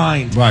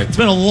combined. Right. It's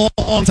been a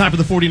long time for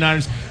the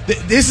 49ers.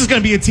 This is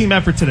going to be a team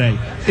effort today.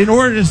 In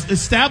order to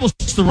establish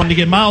the run, to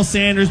get Miles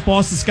Sanders,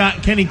 Boston Scott,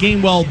 and Kenny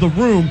Gainwell the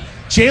room,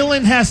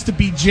 Jalen has to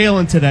be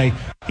Jalen today.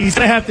 He's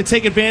going to have to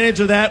take advantage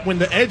of that when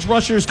the edge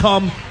rushers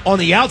come on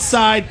the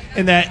outside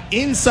and that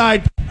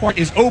inside part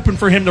is open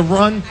for him to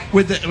run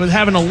with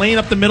having a lane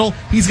up the middle.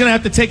 He's going to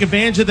have to take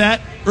advantage of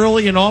that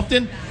early and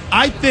often.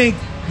 I think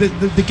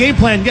the game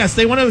plan, yes,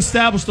 they want to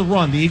establish the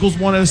run. The Eagles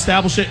want to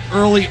establish it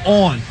early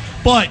on.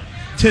 But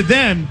to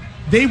them,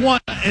 they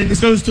want, and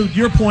this goes to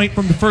your point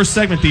from the first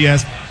segment,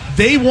 Diaz,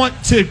 they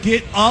want to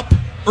get up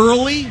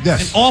early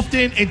and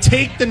often and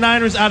take the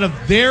Niners out of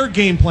their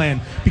game plan.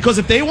 Because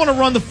if they want to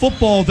run the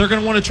football, they're going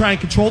to want to try and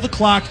control the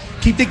clock,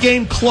 keep the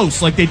game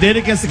close like they did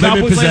against the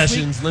Cowboys last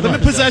week.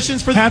 Limit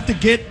possessions for have to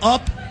get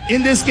up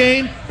in this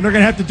game, and they're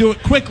going to have to do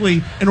it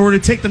quickly in order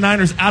to take the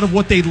Niners out of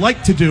what they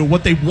like to do,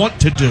 what they want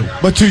to do.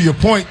 But to your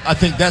point, I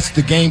think that's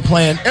the game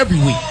plan every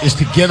week, is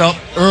to get up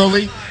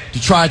early,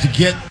 to try to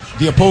get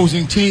the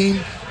opposing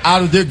team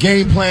out of their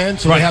game plan,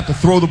 so they have to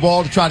throw the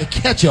ball to try to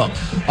catch up.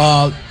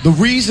 The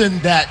reason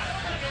that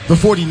the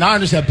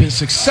 49ers have been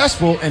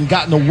successful and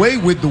gotten away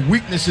with the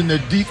weakness in their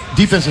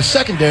defensive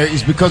secondary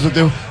is because of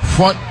their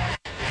front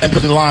and the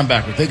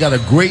linebackers. They got a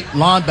great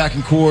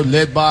linebacking core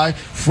led by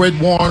Fred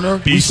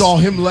Warner. We saw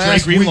him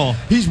last week.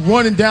 He's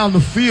running down the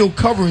field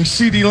covering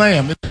CeeDee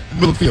Lamb in the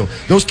middle of the field.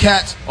 Those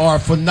cats are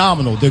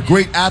phenomenal. They're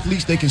great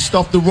athletes. They can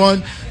stuff the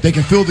run. They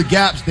can fill the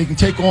gaps. They can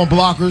take on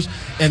blockers,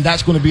 and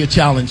that's going to be a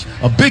challenge,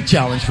 a big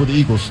challenge for the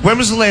Eagles. When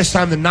was the last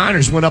time the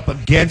Niners went up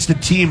against a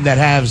team that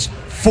has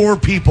 4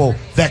 people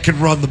that can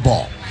run the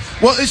ball?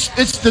 Well,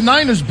 it's the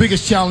Niners'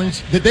 biggest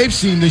challenge that they've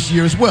seen this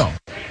year as well.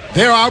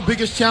 They're our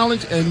biggest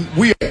challenge, and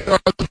we are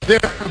their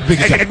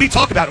biggest challenge. And we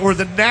talk about, or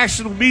the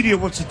national media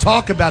wants to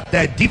talk about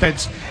that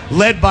defense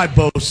led by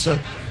Bosa.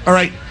 All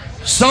right,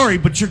 sorry,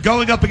 but you're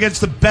going up against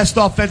the best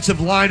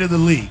offensive line in the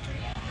league.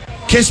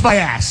 Kiss my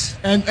ass.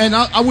 And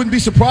I wouldn't be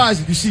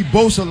surprised if you see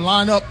Bosa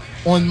line up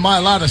on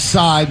Mailata's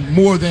side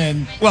more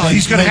than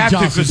he's going to have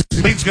Johnson. to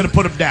because Lane's going to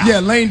put him down. Yeah,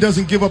 Lane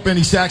doesn't give up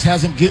any sacks,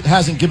 hasn't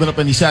given up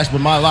any sacks,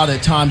 but Mailata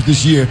at times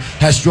this year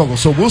has struggled.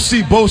 So we'll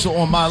see Bosa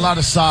on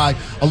Mailata's side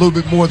a little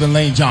bit more than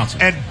Lane Johnson.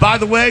 And by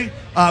the way,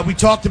 we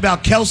talked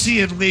about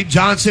Kelsey and Lane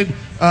Johnson,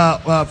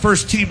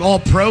 first team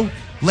All-Pro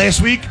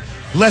last week.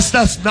 Let's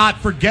us not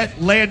forget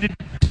Landon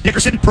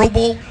Dickerson, Pro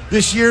Bowl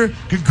this year.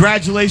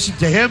 Congratulations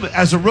to him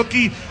as a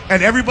rookie.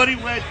 And everybody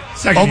went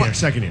second year.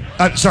 Second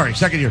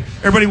year.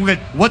 Everybody went,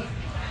 what?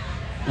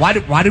 Why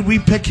did we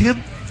pick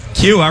him?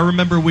 Q, I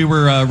remember we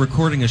were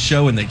recording a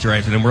show and they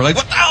drafted him. We're like,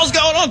 what the hell's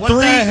going on? What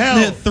the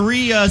hell?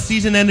 Three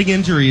season-ending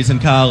injuries in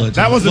college.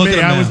 That wasn't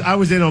me. I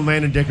was in on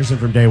Landon Dickerson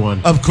from day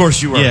one. Of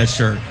course you were. Yeah,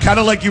 sure. Kind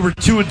of like you were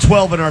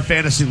 2-12 in our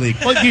fantasy league.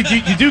 Well, you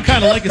do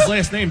kind of like his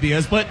last name,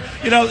 Diaz, but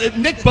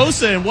Nick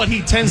Bosa and what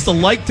he tends to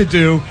like to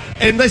do,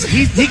 and listen,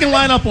 he can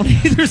line up on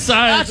either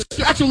side.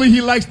 Actually,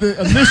 he likes the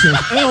initials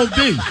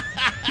LD.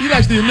 He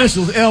likes the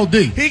initials LD.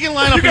 He can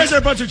line up. You guys are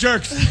a bunch of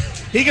jerks.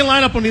 He can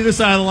line up on either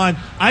side of the line.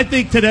 I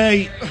think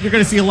today you're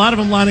going to see a lot of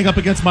them lining up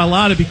against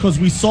Mailata because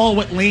we saw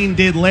what Lane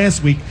did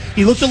last week.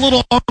 He looked a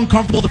little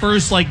uncomfortable the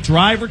first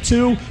drive or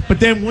two,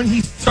 but then when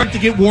he started to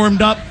get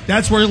warmed up,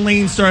 that's where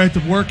Lane started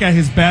to work at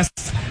his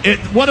best.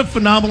 What a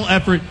phenomenal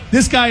effort.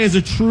 This guy is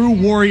a true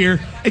warrior.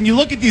 And you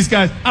look at these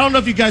guys. I don't know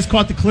if you guys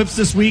caught the clips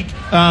this week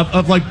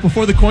of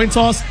before the coin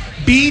toss.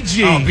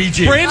 BG. Oh,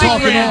 BG.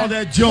 Brandon Graham. all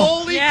that junk.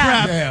 Holy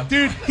crap. Yeah.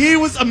 Dude, he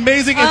was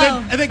amazing.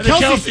 And then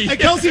Kelsey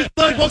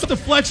walks up to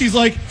Fletch. He's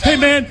like, hey,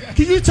 man,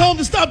 can you tell him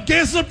to stop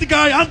gassing up the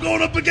guy I'm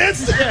going up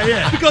against?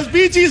 Yeah. Because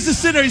BG is the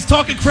center. He's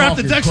talking crap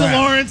to Dexter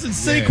Lawrence and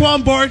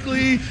Saquon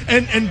Barkley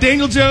and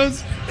Daniel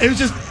Jones. It was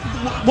just,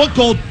 what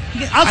gold.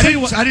 I'll tell you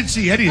what. I didn't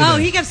see any of that. Oh,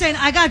 he kept saying,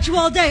 I got you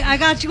all day. I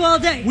got you all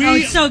day.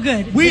 It's so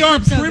good. We are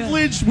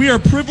privileged. We are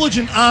privileged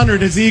and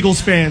honored as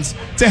Eagles fans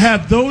to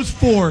have those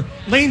 4,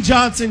 Lane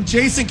Johnson,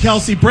 Jason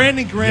Kelsey,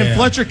 Brandon Graham,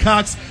 Fletcher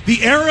Cox,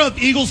 the era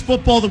of Eagles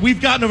football that we've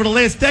gotten over the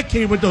last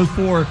decade with those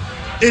 4.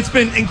 It's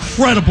been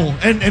incredible.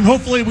 And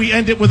hopefully we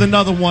end it with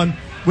another one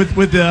with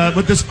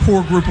this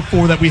core group of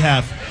 4 that we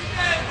have.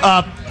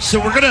 So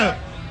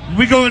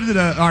we go into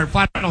our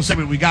final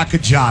segment. We got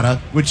Kajada,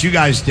 which you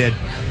guys did.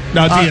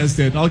 No, Diaz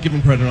did. I'll give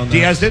him credit on that.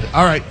 Diaz did?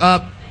 All right.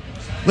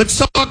 Let's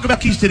talk about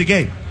keys to the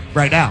game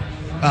right now.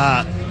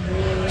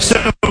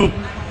 So,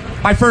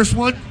 my first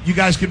one, you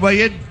guys can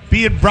weigh in,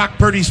 be in Brock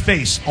Purdy's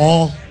face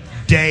all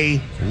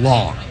day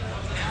long.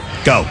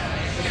 Go.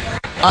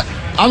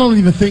 I don't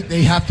even think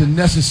they have to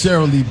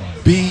necessarily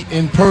be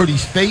in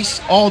Purdy's face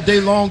all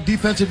day long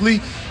defensively.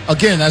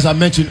 Again, as I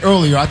mentioned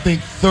earlier, I think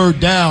third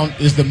down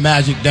is the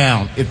magic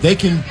down. If they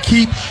can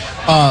keep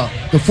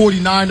the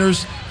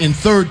 49ers in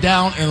third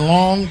down and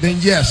long, then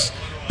yes,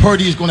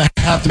 Purdy is going to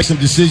have to make some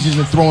decisions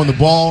in throwing the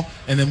ball,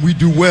 and then we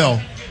do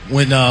well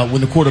when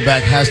the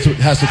quarterback has to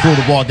throw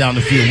the ball down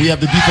the field. We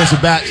have the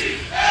defensive backs.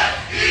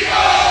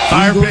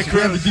 Fire Eagles, pit we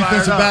have the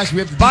defensive backs. We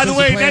have the By the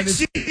way,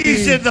 defensive next plan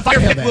season, the fire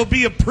pit will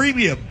be a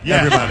premium,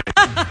 everybody.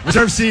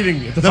 Reserve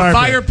seating at the The fire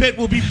fire pit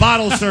will be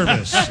bottle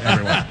service,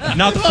 everyone.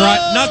 Not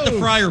the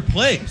fryer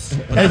place.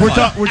 Hey,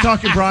 we're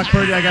talking Brock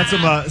Purdy. I got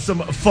some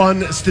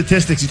fun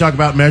statistics. You talk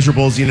about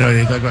measurables, you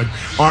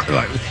talk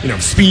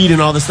about speed and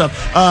all this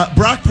stuff.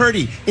 Brock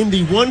Purdy in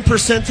the 1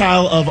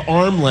 percentile of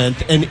arm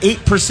length and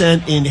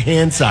 8% in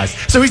hand size.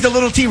 So he's the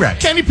little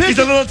T-Rex. Kenny Pickett. He's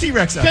the little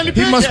T-Rex out there.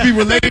 He must be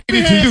related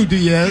to you,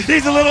 Diaz.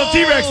 He's a little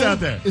T-Rex out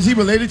there. Is he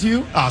related to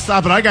you? Oh,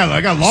 stop it! I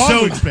got long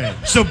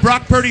wingspan. So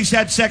Brock Purdy's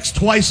had sex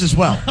twice as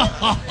well.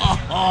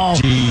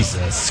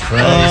 Jesus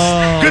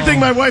Christ! Good thing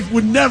my wife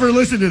would never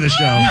listen to the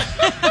show.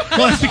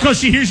 Well, that's because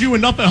she hears you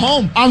enough at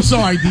home. I'm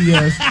sorry,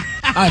 Diaz.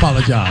 I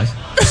apologize.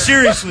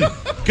 Seriously,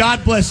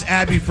 God bless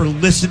Abby for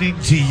listening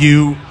to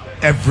you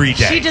every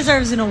day. She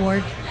deserves an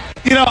award.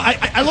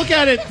 I look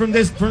at it from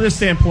this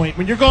standpoint.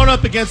 When you're going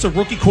up against a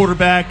rookie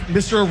quarterback,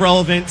 Mr.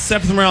 Irrelevant,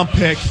 7th round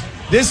pick,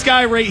 this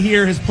guy right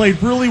here has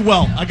played really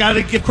well. I got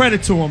to give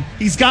credit to him.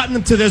 He's gotten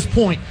them to this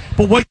point.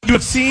 But what you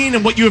have seen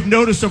and what you have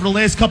noticed over the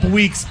last couple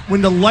weeks,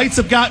 when the lights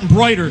have gotten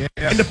brighter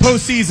in the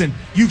postseason,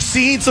 you've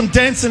seen some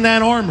dents in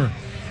that armor.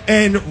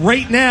 And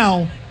right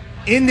now,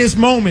 in this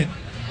moment,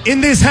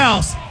 in this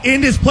house,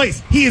 in this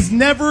place, he has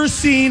never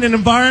seen an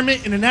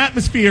environment and an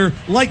atmosphere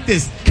like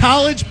this.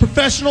 College,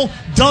 professional,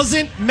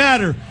 doesn't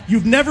matter.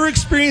 You've never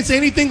experienced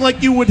anything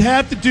like you would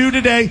have to do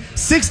today.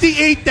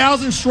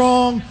 68,000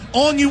 strong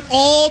on you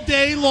all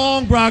day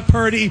long, Brock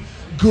Purdy.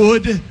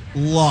 Good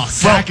luck.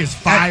 Zach is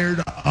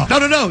fired up.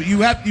 No. You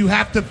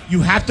have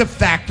to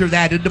factor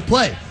that into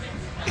play.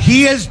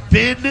 He has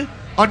been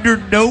under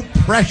no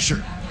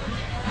pressure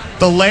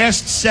the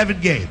last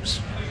 7 games.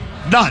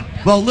 None.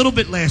 Well, a little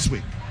bit last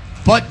week.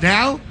 But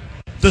now,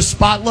 the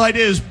spotlight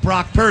is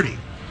Brock Purdy.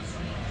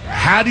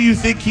 How do you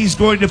think he's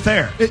going to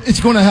fare? It's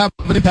going to have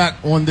an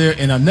impact on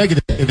and a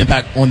negative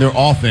impact on their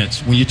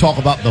offense. When you talk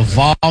about the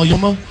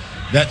volume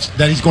that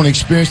he's going to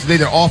experience today,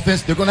 their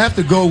offense, they're going to have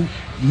to go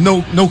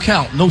no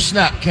count, no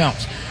snap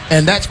counts.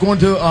 And that's going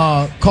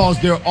to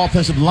cause their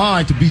offensive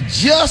line to be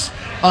just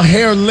a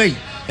hair late.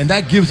 And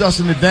that gives us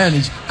an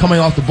advantage coming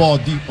off the ball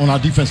on our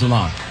defensive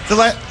line. The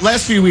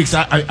last few weeks,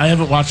 I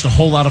haven't watched a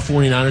whole lot of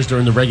 49ers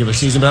during the regular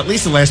season, but at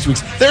least the last 2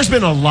 weeks, there's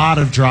been a lot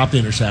of dropped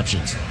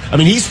interceptions. I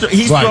mean, he's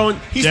right.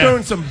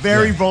 throwing some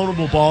very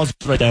vulnerable balls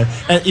right there.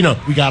 And,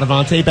 we got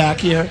Avante back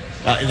here.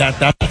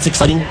 That's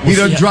exciting. He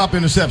doesn't drop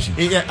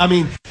interceptions. Yeah, I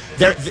mean,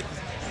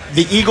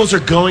 the Eagles are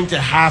going to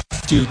have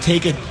to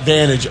take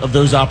advantage of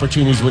those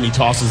opportunities when he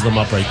tosses them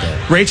up right there.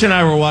 Rach and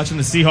I were watching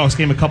the Seahawks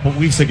game a couple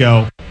weeks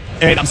ago,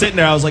 and I'm sitting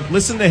there. I was like,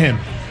 listen to him.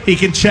 He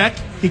can check.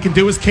 He can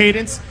do his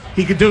cadence.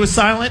 He can do his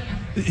silent.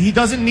 He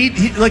doesn't need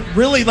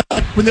really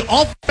when the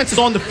offense is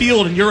on the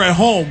field and you're at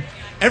home,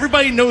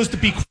 everybody knows to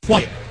be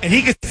quiet, and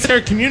he can sit there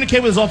and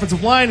communicate with his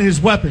offensive line and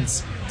his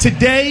weapons.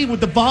 Today,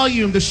 with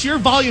the sheer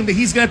volume that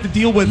he's going to have to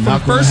deal with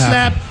from first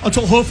snap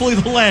until hopefully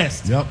the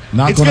last. Yep,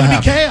 it's going to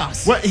be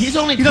chaos. Well, he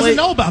doesn't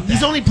know about that.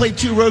 He's only played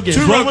 2 road games.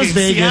 2 road was games,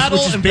 Vegas, Seattle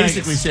which is and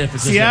basically Vegas. San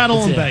Francisco.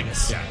 Seattle and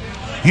Vegas. Yeah.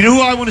 You know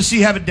who I want to see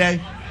have a day?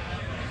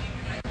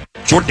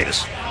 Jordan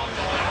Davis.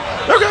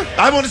 Okay,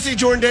 I want to see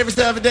Jordan Davis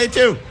to have a day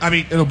too. I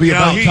mean, it'll be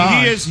about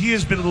time. He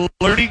has been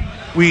learning.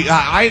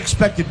 I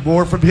expected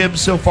more from him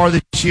so far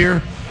this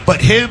year,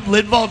 but him,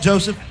 Linval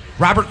Joseph,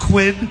 Robert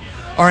Quinn.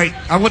 All right,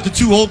 I want the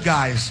 2 old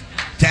guys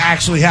to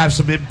actually have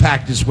some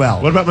impact as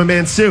well. What about my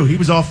man Sue? He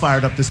was all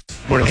fired up this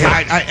morning.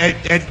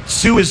 And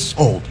Sue is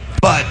old,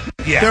 but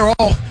yeah, they're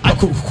all.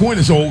 Quinn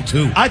is old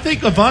too. I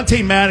think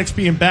Avonte Maddox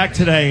being back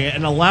today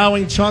and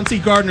allowing Chauncey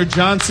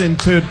Gardner-Johnson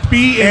to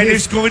be in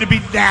it's going to be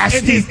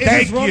nasty. in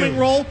his roaming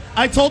role.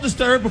 I told this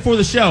to her before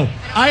the show.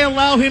 I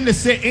allow him to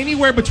sit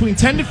anywhere between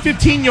 10 to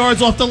 15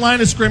 yards off the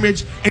line of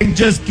scrimmage and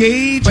just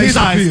gauge his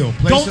eyes.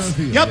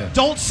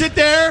 Don't sit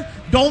there.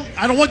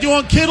 I don't want you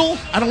on Kittle.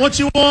 I don't want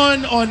you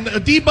on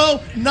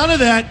Debo. None of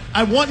that.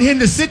 I want him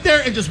to sit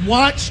there and just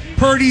watch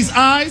Purdy's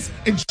eyes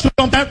and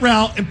jump that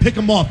route and pick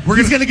him off.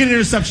 He's going to get an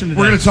interception today.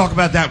 We're going to talk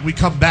about that when we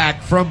come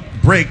back from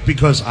break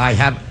because I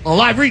have a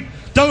live read.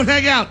 Don't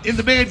hang out in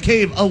the man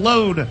cave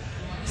alone,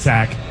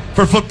 Zach,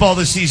 for football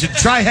this season.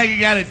 Try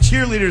hanging out at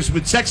Cheerleaders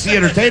with sexy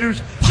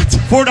entertainers.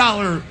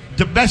 $4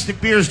 domestic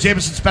beers,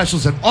 Jameson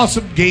specials, and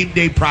awesome game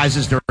day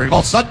prizes during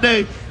all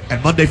Sunday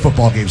and Monday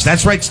football games.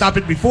 That's right. Stop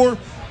in before,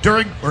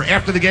 during, or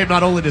after the game,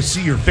 not only to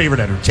see your favorite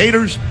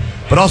entertainers,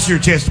 but also your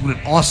chance to win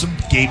an awesome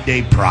game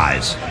day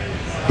prize.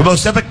 The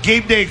most epic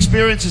game day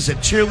experience is at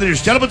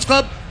Cheerleaders Gentlemen's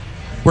Club,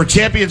 where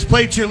champions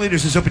play.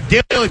 Cheerleaders is open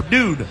daily from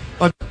noon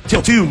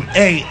until 2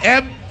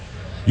 a.m.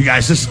 You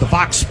guys, this is the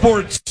Fox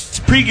Sports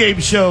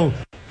pregame show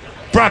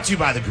brought to you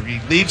by the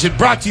Green Legion,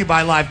 brought to you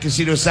by Live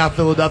Casino South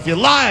Philadelphia,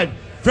 live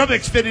from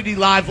Xfinity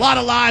Live, lot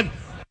of live.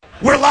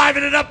 We're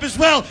living it up as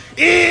well.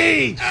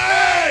 E-A-T-L-E-S,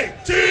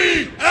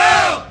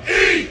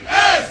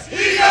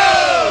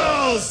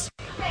 Eagles!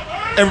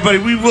 Everybody,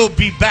 we will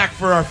be back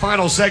for our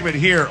final segment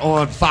here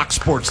on Fox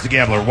Sports The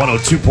Gambler,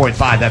 102.5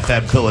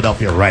 FM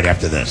Philadelphia, right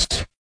after this.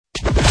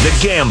 The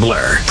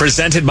Gambler,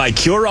 presented by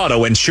Cure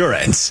Auto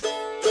Insurance.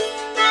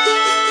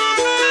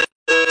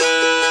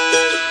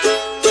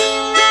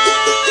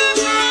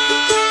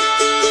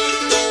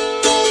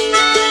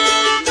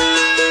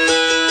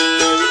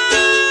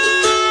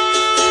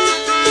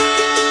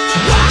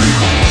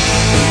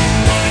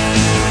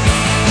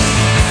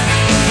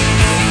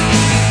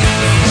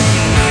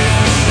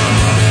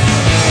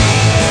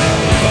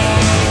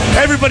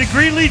 Everybody,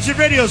 Green Legion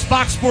Radio's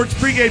Fox Sports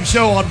pregame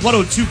show on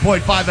 102.5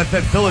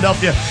 FM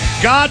Philadelphia.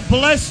 God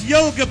bless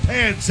yoga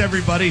pants,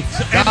 everybody.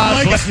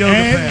 God bless yoga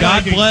pants.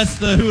 God bless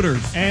the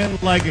Hooters.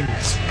 And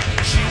leggings.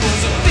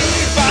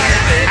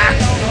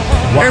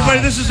 Everybody,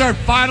 this is our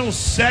final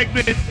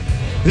segment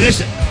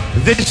this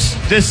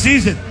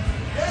season.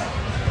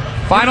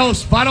 Final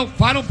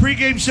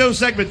pregame show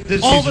segment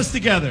this All season. of us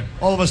together.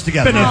 All of us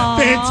together. Been a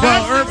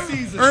fantastic Well,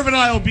 season. Irv and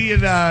I will be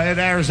in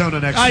Arizona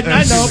next. I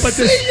know, but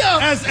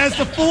as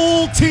the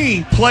full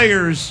team,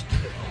 players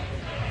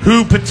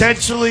who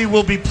potentially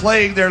will be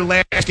playing their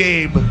last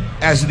game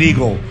as an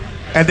Eagle,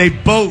 and they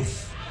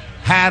both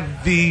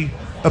have the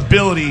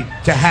ability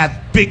to have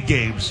big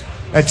games.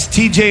 That's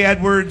T.J.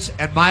 Edwards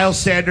and Miles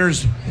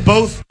Sanders,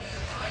 both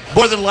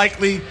more than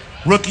likely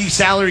rookie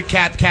salary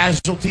cap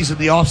casualties in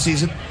the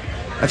offseason.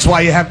 That's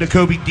why you have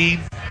Nakobe Dean.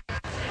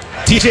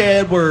 TJ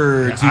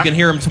Edwards. You can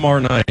hear him tomorrow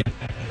night.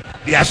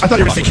 Yes, I thought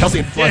you were saying Kelsey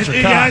and Fletcher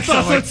Cox. Yeah, I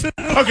thought so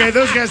too. Okay,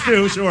 those guys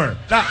too, sure.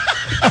 All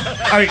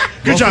right,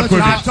 good job,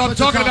 Quimby. I'm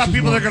talking about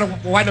people that are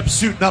going to wind up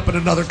suiting up in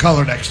another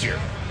color next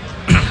year.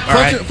 All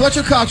right.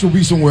 Fletcher Cox will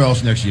be somewhere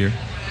else next year.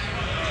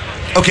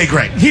 Okay,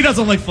 great. he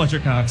doesn't like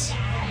Fletcher Cox.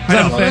 He's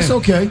not a fan. That's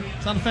okay.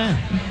 He's not a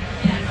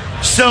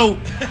fan. So,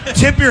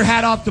 tip your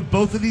hat off to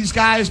both of these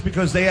guys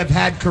because they have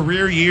had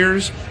career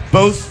years,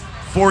 both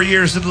 4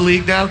 years in the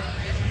league now.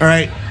 All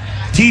right.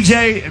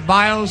 TJ and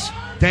Miles,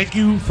 thank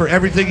you for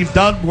everything you've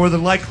done. More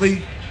than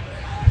likely,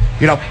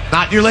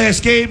 not your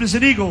last game as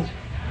an Eagle,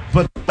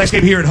 but last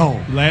game here at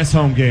home. Last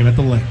home game at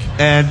the link.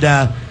 And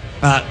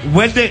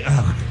Wednesday,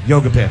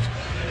 yoga pants.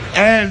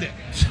 And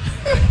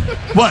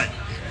what?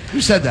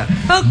 Who said that?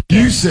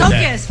 You said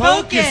that.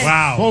 Focus.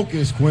 Wow.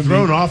 Focus, Quimby.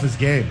 Thrown off his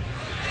game.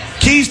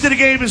 Keys to the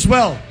game as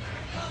well.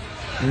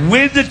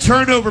 Win the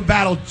turnover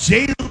battle.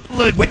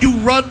 Jalen, when you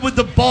run with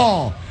the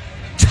ball,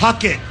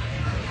 tuck it.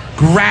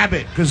 Grab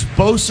it, because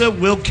Bosa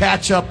will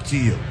catch up to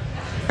you.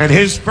 And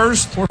his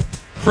first...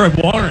 Fred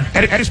Warner.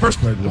 And his first...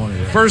 Fred Warner,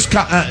 yeah.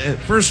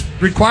 First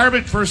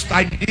requirement, first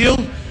ideal,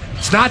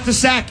 it's not to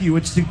sack you,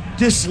 it's to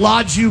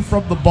dislodge you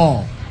from the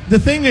ball. The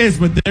thing is,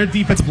 with their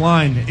defensive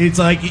line, it's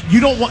like you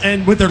don't want,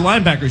 and with their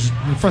linebackers,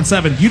 the front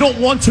seven, you don't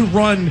want to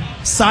run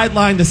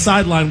sideline to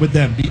sideline with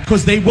them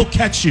because they will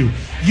catch you.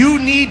 You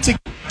need to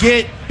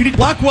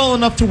block well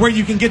enough to where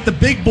you can get the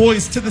big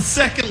boys to the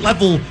second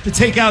level to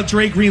take out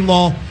Dre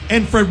Greenlaw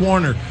and Fred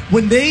Warner.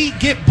 When they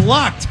get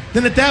blocked,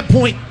 then at that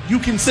point, you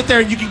can sit there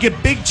and you can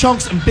get big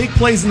chunks and big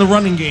plays in the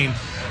running game.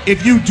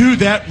 If you do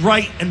that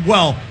right and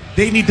well,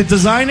 they need to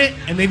design it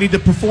and they need to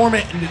perform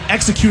it and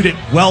execute it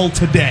well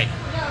today.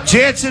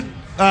 Jansen,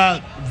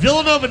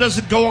 Villanova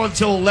doesn't go on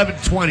until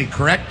 11:20,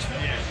 correct?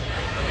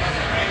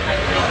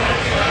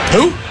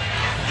 Who?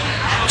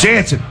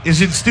 Jansen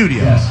is in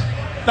studio.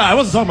 No, I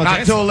wasn't talking about Not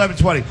until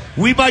 11:20.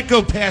 We might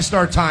go past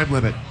our time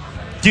limit.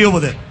 Deal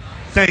with it.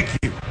 Thank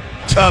you.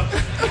 Talk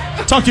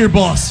to your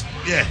boss.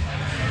 Yeah.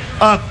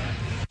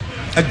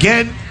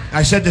 Again,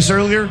 I said this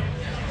earlier.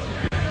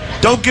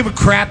 Don't give a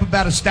crap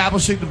about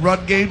establishing the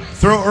run game.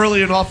 Throw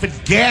early and often.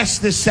 Gas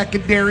this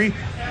secondary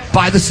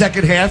by the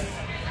second half.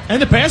 And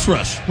the pass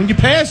rush. When you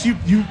pass, you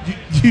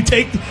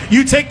take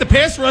the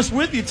pass rush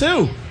with you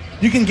too.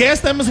 You can gas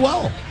them as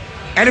well.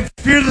 And if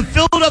you're the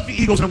Philadelphia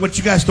Eagles, I want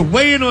you guys to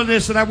weigh in on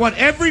this, and I want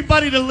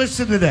everybody to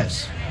listen to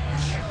this.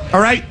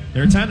 All right?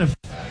 They're attentive.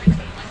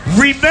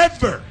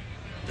 Remember,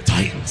 The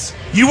Titans.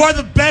 you are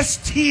the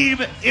best team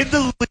in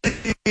the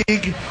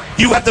league.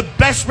 You have the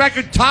best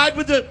record tied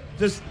with the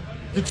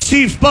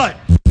Chiefs, but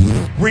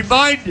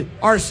remind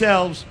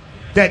ourselves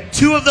that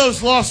 2 of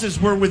those losses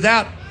were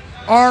without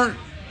our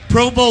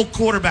Pro Bowl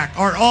quarterback,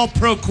 our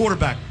all-pro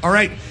quarterback, all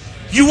right?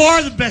 You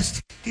are the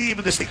best team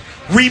in this league.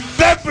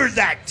 Remember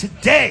that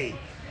today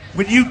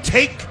when you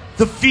take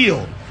the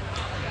field.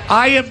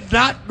 I am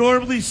not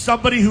normally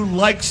somebody who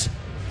likes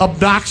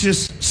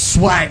obnoxious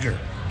swagger.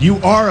 You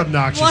are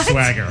obnoxious What?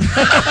 swagger.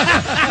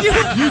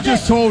 You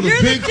just told a You're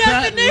big the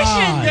fat definition.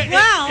 lie.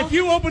 Wow. If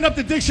you open up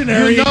the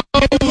dictionary, Your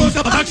nose,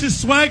 obnoxious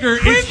swagger,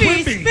 it's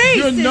Quimby's Quimby. face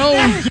your is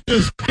nose that.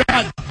 just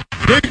got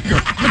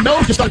bigger. Your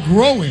nose just started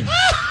growing.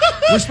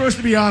 We're supposed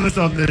to be honest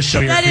on this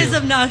show. That here, is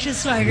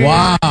obnoxious swagger.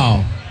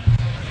 Wow.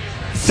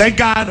 Thank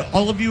God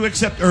all of you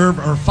except Irv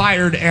are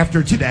fired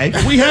after today.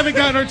 We haven't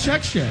gotten our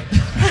checks yet.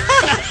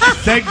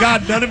 Thank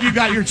God none of you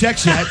got your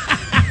checks yet.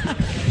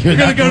 You're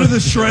going to go to the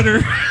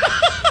shredder.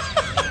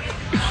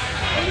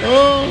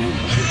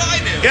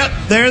 Yep,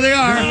 there they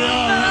are.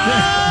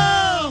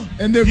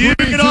 And they're You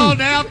green, can too. all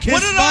now kiss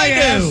What did my I do?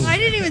 ass. I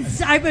didn't even.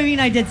 I mean,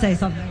 I did say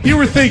something. You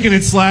were thinking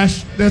it,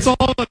 Slash. That's all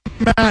that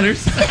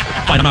matters.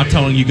 I'm not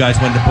telling you guys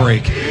when to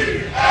break.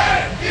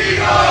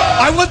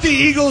 I want the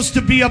Eagles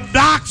to be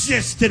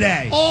obnoxious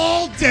today.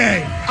 All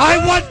day.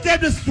 I want them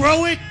to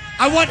throw it.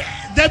 I want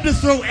them to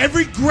throw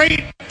every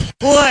great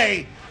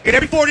play in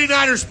every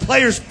 49ers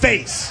player's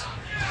face.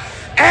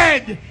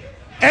 And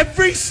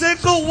every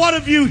single one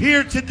of you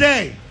here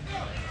today,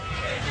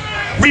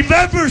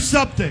 remember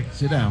something.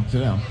 Sit down. Sit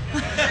down.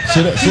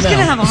 He's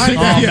gonna have a heart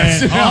attack.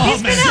 Sit down.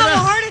 He's gonna have a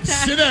heart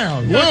attack. Sit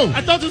down. Whoa.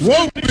 I thought this was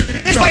Whoa.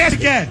 Kiss my ass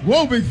again.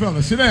 Whoa, big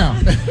fella. Sit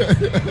down.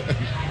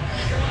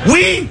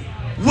 We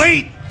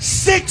wait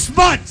 6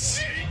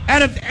 months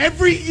out of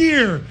every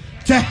year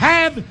to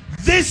have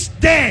this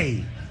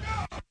day.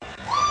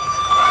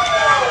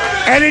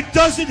 And it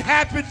doesn't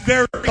happen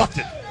very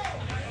often.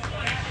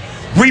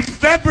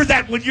 Remember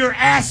that when your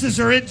asses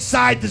are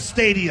inside the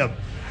stadium.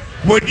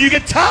 When you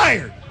get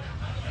tired,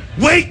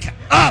 wake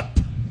up.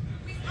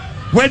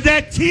 When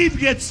that team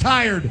gets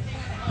tired,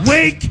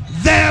 wake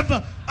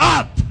them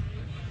up.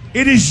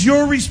 It is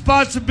your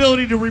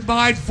responsibility to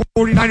remind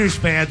 49ers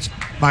fans,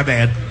 my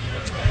man.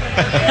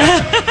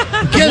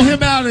 Get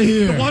him out of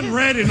here. One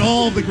red and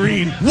all the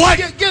green. What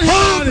Get him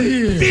out of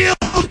here.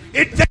 field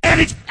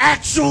advantage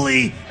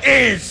actually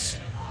is.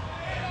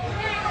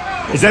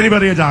 Is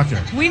anybody a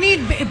doctor? We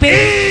need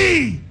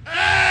baby.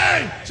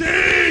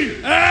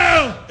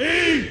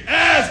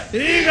 E-A-G-L-E-S,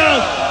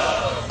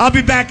 Eagles. I'll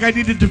be back. I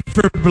need to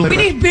defibrillate. We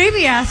need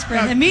baby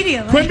aspirin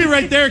immediately. Quimby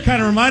right there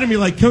kind of reminded me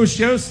like Coach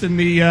Yost in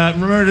the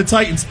Remember the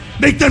Titans.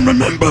 Make them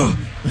remember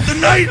the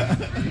night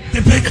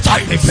they play the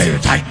Titans. They play the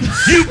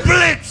Titans. You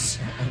blitz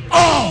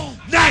all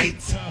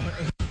night.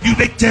 You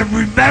make them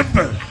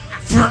remember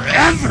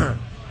forever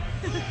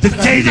the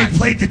day they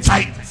played the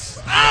Titans.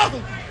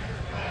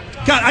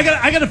 God, I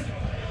got to.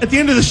 At the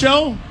end of the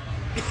show,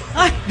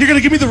 you're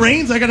gonna give me the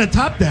reins. I gotta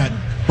top that.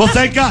 Well,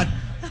 thank God.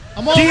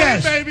 I'm all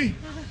Diaz, right, baby.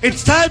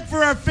 it's time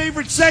for our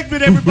favorite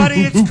segment,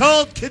 everybody. It's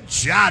called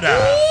Kajada.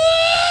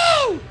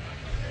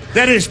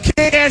 That is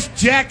kick-ass,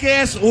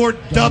 jackass, or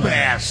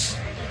dumbass.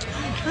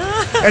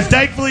 And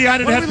thankfully, I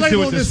didn't What have are to we do it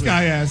labeling this this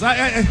guy as?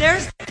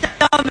 There's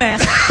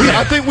dumbass.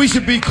 I think we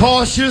should be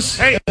cautious.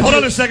 Hey, hold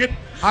on a second.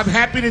 I'm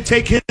happy to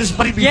take his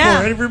money before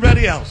Yeah.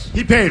 everybody else.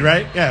 He paid,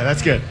 right? Yeah,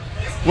 that's good.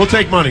 We'll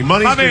take money.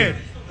 Money's My good.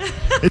 man.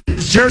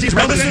 His jersey's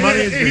red. His money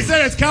is He green.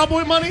 said it's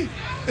cowboy money.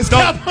 It's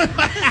Don't- cowboy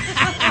money.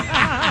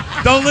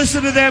 Don't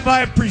listen to them.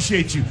 I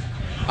appreciate you.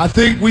 I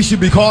think we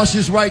should be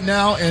cautious right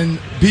now and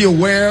be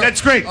aware.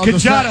 That's great. of the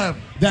Kajada, fact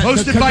that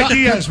hosted by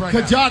Diaz right now.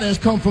 Kajada has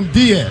come from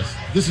Diaz.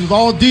 This is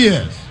all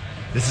Diaz.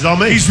 This is all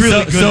me. He's really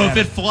So, good so at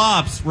if it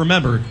flops,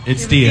 remember,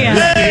 it's Diaz.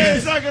 Yeah. Hey,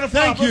 it's not going to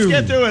flop. Thank you.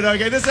 Let's get to it.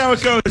 Okay, this is how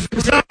it goes.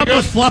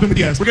 Flopping with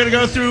Diaz. We're going to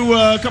go through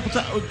a couple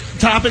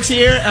topics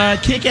here.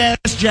 Kick-ass,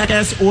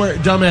 jackass, or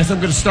dumbass. I'm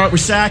going to start with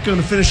Sack. I'm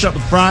going to finish up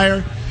with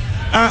Fryer.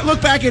 Look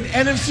back at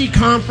NFC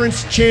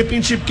Conference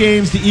Championship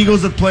games the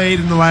Eagles have played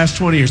in the last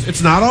 20 years.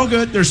 It's not all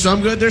good. There's some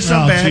good. There's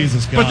some Oh, bad.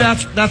 Jesus but God.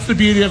 that's the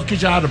beauty of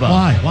Kajada.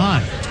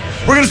 Why?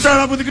 We're going to start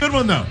off with a good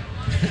one, though.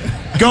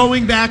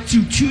 Going back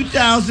to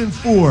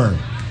 2004.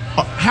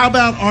 How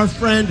about our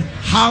friend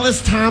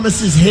Hollis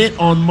Thomas's hit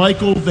on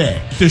Michael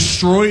Vick?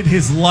 Destroyed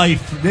his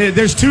life.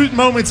 There's two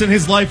moments in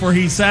his life where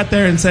he sat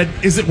there and said,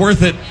 "Is it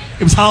worth it?"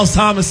 It was Hollis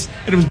Thomas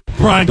and it was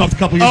Brian Goff a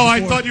couple years. Oh, I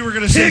before. thought you were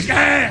going to say Kick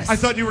ass. I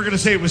thought you were going to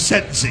say it was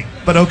sentencing,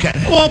 but okay.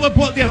 Well,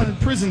 yeah, in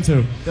prison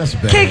too. That's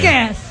bad. Kick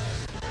ass.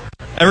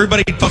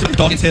 Everybody talks about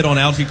Dawkins hit on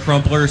Algie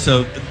Crumpler,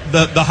 so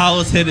the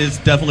Hollis hit is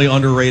definitely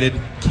underrated.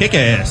 Kick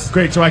ass.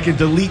 Great, so I can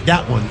delete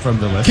that one from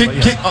the list. But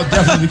yeah.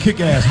 Definitely kick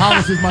ass.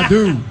 Hollis is my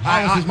dude.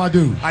 Hollis is my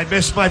dude. I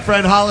miss my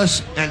friend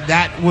Hollis, and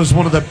that was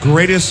one of the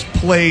greatest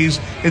plays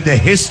in the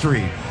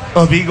history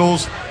of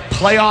Eagles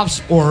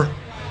playoffs or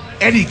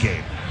any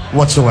game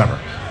whatsoever.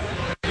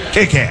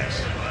 Kick ass.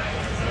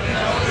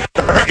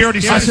 You already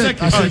I said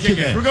said, I said kick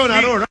ass. We're going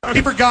out of order.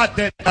 He forgot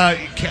that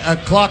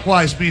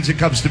clockwise means it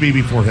comes to me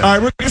before him. All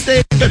right, we're going to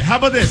stay good. How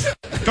about this?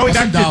 Cut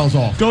some dials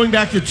off. Going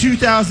back to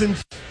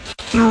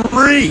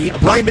 2003,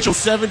 Brian Mitchell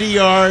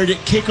 70-yard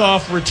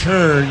kickoff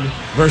return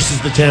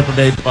versus the Tampa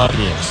Bay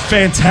Buccaneers.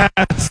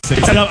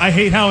 Fantastic. I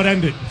hate how it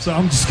ended, so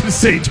I'm just going to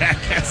say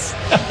jackass.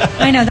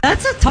 I know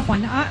that's a tough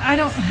one.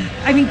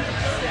 I mean,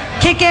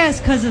 kick ass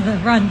because of the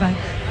run, but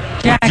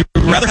Jack.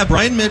 Would you rather have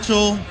Brian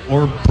Mitchell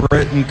or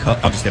Britton Cup?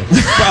 I'm just kidding.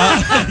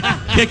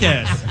 Kick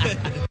ass.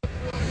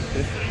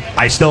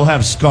 I still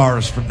have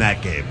scars from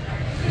that game.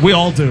 We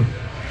all do.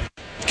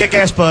 Kick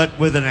ass, but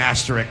with an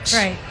asterisk.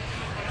 Right.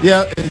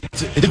 Yeah, it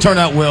did turn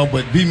out well,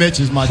 but B. Mitch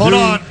is my Hold dude.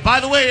 on. By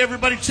the way,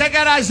 everybody, check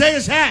out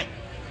Isaiah's hat.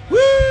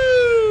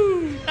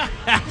 Woo!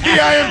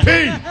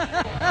 P-I-M-P.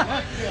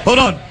 Hold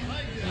on.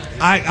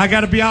 I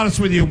got to be honest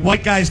with you.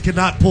 White guys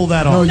cannot pull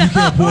that No, off. you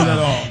can't pull that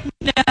off.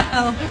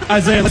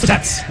 Isaiah, let's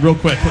stats real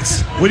quick.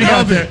 What do you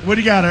got there? What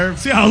do you got, Herb?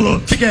 See how it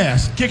looks. Kick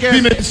ass. Kick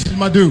ass. This is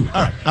my dude.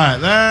 All right.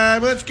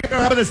 Let's go.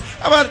 How about this?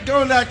 How about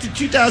going back to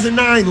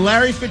 2009?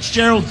 Larry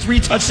Fitzgerald, 3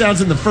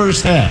 touchdowns in the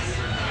first half.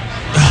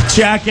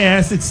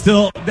 Jackass. It's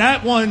still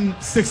that one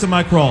sticks in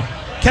my craw.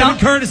 Kevin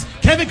Curtis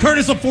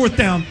on 4th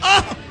down.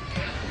 Oh!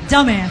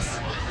 Dumbass.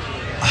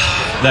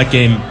 That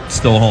game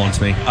still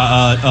haunts me.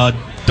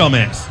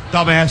 Dumbass.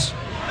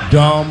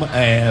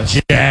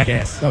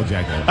 Jackass. Oh,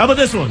 jackass. How about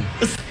this one?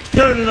 Let's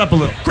turn it up a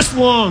little. Chris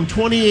Long,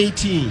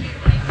 2018.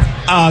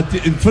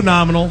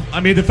 Phenomenal. I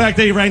mean, the fact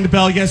that he rang the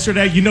bell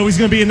yesterday, you know he's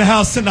going to be in the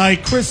house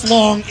tonight. Chris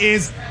Long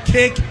is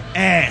kick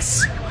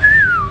ass.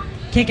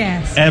 Kick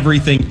ass.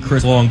 Everything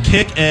Chris Long.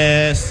 Kick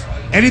ass.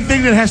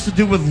 Anything that has to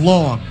do with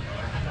long,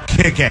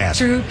 kick ass.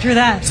 True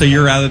that. So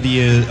you're out of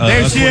the...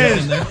 There she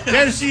is.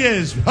 There she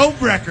is. Home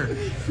record.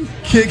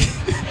 Kick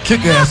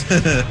ass.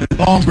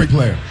 Long's great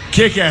player.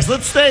 Kick ass.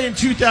 Let's stay in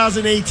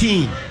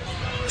 2018.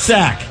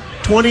 Sack,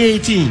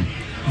 2018.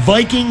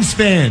 Vikings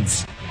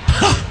fans.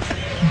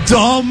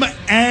 Dumb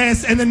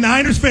ass. And the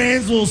Niners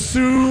fans will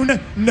soon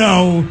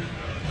know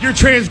your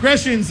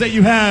transgressions that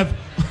you have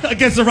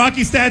against the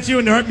Rocky statue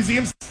and the Art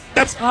Museum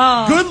steps.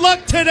 Oh. Good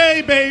luck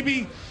today,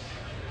 baby.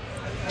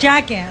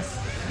 Jackass.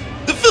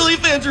 The Philly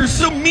fans are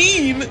so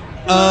mean.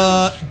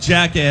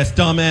 Jackass,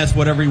 dumbass,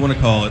 whatever you want to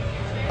call it.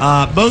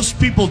 Most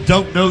people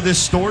don't know this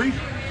story,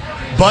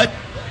 but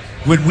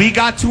when we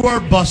got to our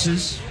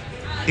buses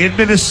in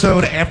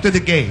Minnesota after the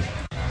game,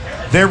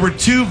 there were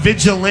 2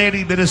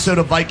 vigilante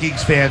Minnesota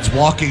Vikings fans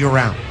walking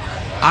around.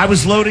 I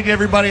was loading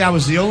everybody. I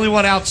was the only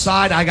one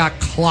outside. I got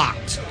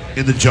clocked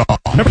in the jaw. I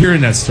remember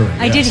hearing that story.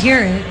 I did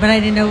hear it, but I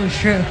didn't know it was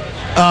true.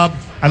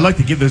 I'd like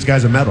to give those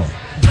guys a medal.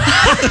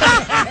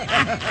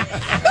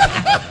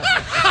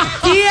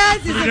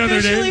 Diaz is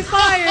officially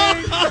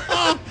fired.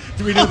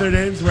 Do we know their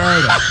names? Where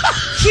are they?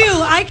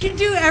 Q, I can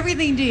do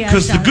everything Diaz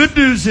Because the does. good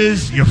news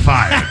is you're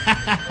fired.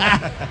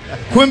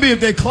 Quimby, if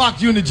they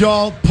clocked you in the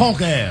jaw,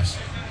 punk ass.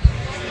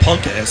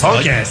 Punk ass.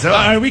 Punk ass. All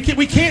right, we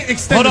can't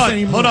extend this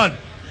anymore. Hold on.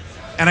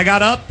 And I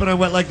got up and I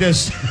went like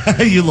this.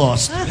 You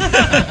lost.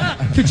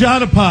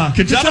 Kajanapa.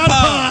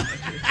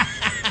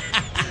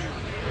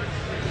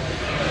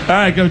 All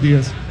right, go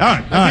Diaz. All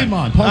right. Come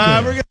on, punk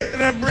ass. We're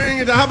going to bring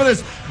it. How about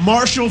this?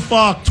 Marshall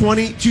Faulk,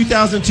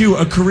 2002,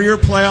 a career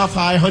playoff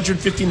high,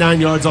 159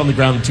 yards on the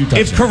ground and 2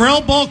 touchdowns. If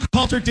Carell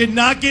Ball-Coulter did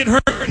not get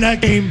hurt in that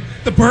game,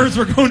 the Birds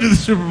were going to the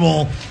Super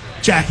Bowl.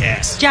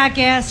 Jackass.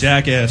 Jackass.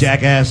 Jackass.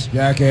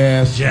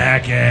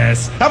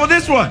 Jackass. How about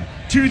this one?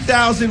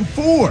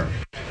 2004,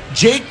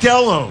 Jake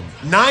Delhomme,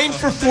 9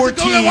 for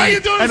 14 Why are you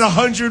doing and this?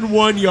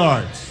 101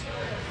 yards.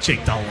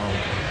 Jake Delhomme.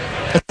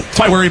 That's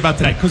why I worry about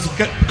tonight,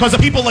 because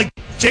of people like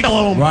Jake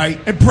Delhomme Right.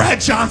 and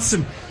Brad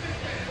Johnson.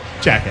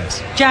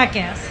 Jackass.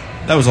 Jackass.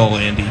 That was all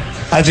Andy.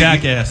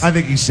 Jackass. I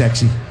think he's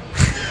sexy.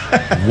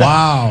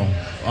 Wow.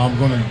 I'm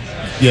going to...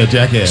 Yeah,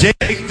 jackass. Jake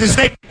the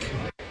Snake.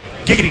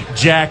 Giggity.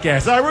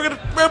 Jackass. All right, we're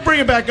gonna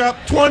bring it back up.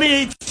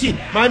 2018,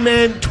 my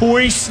man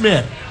Torrey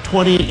Smith,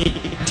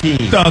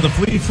 2018. The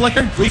flea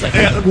flicker?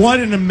 Yeah, what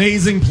an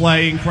amazing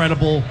play.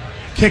 Incredible.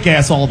 Kick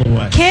ass all the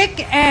way.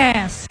 Kick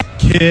ass.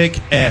 Kick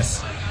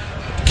ass.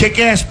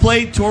 Kick-ass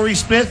play, Torrey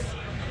Smith.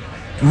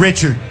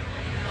 Richard.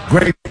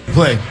 Great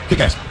play.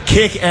 Kick ass.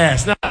 Kick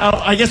ass. Now,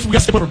 I guess we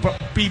got to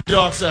put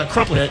B-Dog's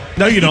crumpler hit.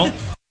 No, you don't.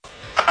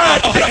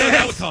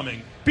 That was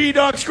coming.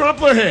 B-Dog's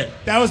crumpler hit.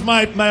 That was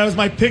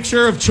my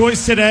picture of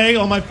choice today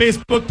on my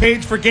Facebook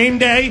page for game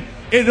day.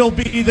 It'll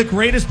be the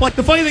greatest play.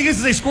 The funny thing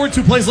is they scored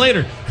 2 plays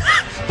later.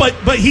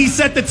 but he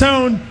set the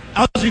tone.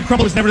 Algie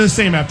Crumpler was never the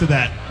same after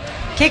that.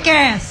 Kick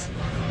ass.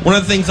 One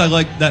of the things I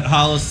liked that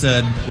Hollis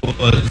said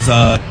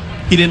was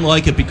he didn't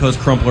like it because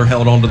Crumpler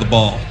held onto the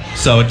ball.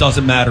 So it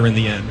doesn't matter in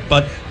the end.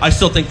 But I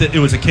still think that it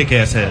was a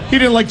kick-ass hit. He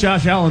didn't like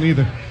Josh Allen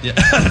either. Yeah,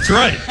 that's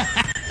right.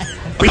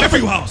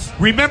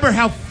 Remember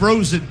how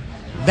frozen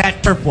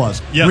that turf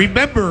was. Yep.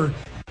 Remember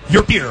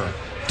your beer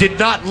did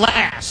not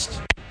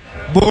last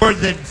more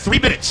than 3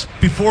 minutes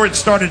before it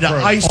started to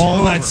ice All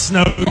over. that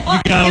snow you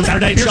got on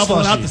Saturday Beer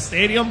shoveling out slushy. the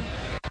stadium.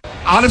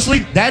 Honestly,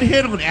 that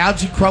hit on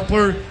Algie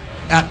Crumpler,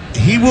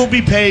 he will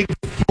be paying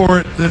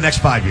for the next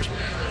 5 years.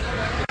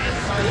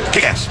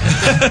 Kick ass.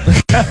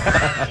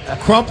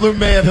 Crumpler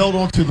may have held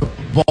on to the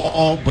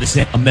ball, but it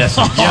sent a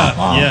message.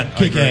 Yeah.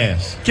 Kick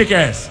ass. Kick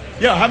ass.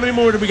 Yeah, how many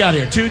more do we got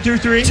here? 2, 2,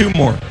 3? 2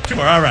 more. 2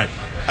 more. All right.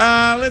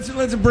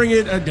 Let's bring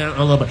it down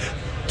a little bit.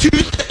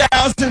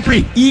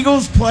 2003,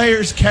 Eagles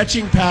players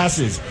catching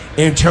passes.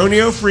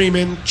 Antonio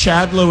Freeman,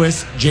 Chad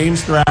Lewis,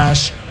 James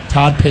Thrash,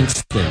 Todd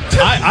Pinkston.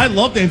 I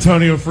loved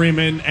Antonio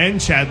Freeman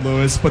and Chad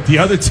Lewis, but the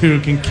other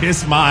 2 can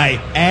kiss my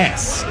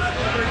ass.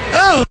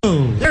 Oh,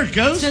 there it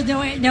goes. So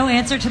no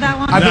answer to that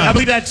one? I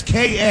believe that's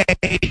K-A,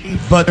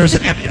 but there's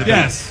an M in it.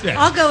 Yes.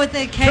 I'll go with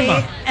the on.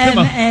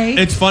 K-M-A.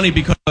 It's funny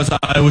because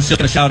I was just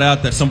going to shout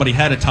out that somebody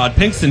had a Todd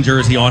Pinkston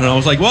jersey on, and I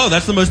was like, whoa,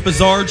 that's the most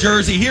bizarre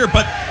jersey here.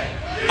 But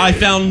I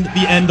found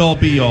the end-all,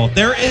 be-all.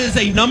 There is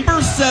a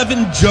number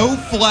 7 Joe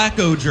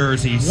Flacco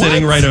jersey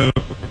sitting right over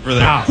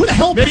there. Who the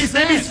hell Maybe picks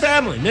his that?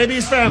 family. Maybe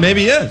his family.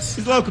 Maybe he is.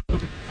 He's local.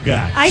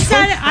 guy. I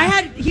said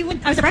I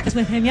was at breakfast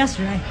with him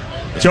yesterday.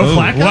 Joe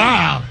Flacco?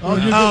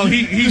 Wow.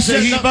 He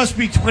said he up- must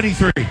be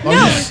 23. No,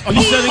 Are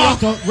you setting up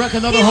to wreck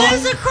another he home?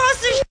 lives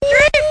across the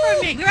street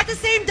from me. We were at the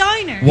same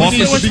diner. Walk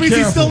need of to Which be means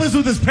he careful. still lives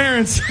with his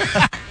parents.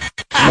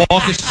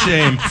 walk of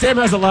shame. Sam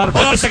has a lot of.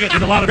 Hold on a second.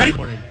 There's a lot of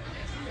people.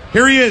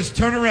 Here he is.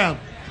 Turn around.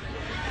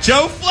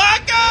 Joe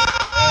Flacco!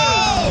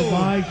 Oh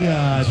my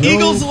God.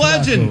 Eagles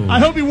legend. I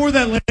hope he wore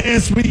that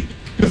last week.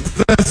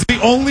 'Cause that's the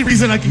only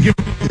reason I can give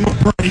him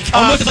a break.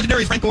 Almost as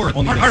legendary as Frank Gore.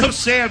 On the Our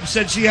host Sam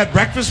said she had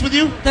breakfast with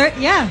you.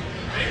 Yeah.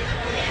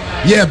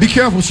 Yeah, be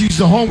careful. She's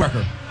a home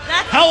wrecker.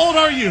 How old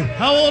are you?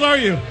 How old are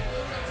you?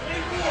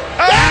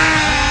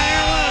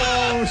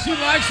 Oh, she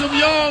likes them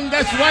young.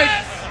 That's right.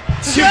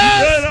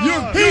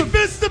 Yes! He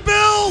fits the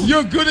bill!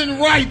 You're good and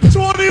ripe.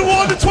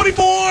 21 to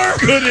 24!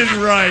 Good and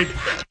right.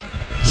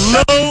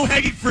 Low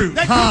hanging fruit.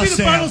 That could be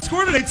the final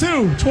score today,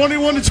 too.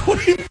 21 to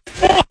 24.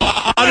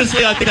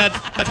 Honestly, I think that's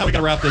how we got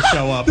to wrap this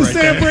show up. The right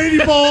Sam there.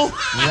 Brady ball.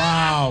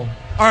 Wow.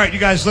 All right, you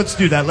guys, let's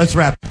do that. Let's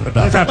wrap it up.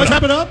 Let's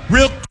wrap it up.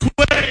 Real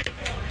quick.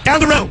 Down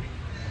the road.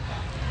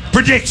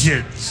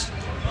 Predictions.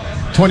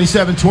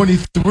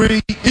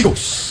 27-23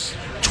 Eagles.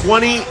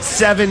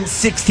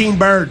 27-16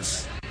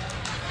 Birds.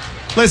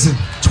 Listen,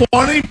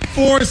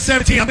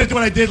 24-17. I'm going to do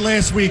what I did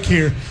last week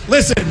here.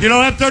 Listen, You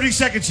don't have 30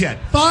 seconds yet.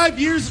 5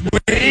 years.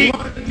 Wait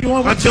You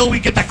want until we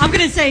get that. I'm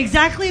going to say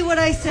exactly what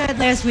I said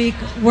last week.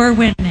 We're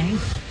winning.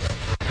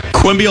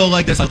 Quimby will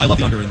like this. I love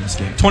the under in this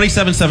game.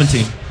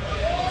 27-17.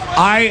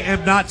 I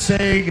am not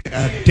saying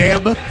a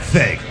damn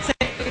thing.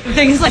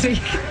 Things last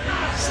week.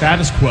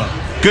 Status quo.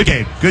 Good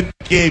game. Good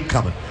game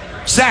coming.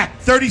 Sack,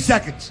 30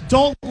 seconds.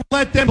 Don't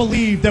let them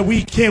believe that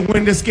we can't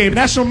win this game.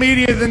 National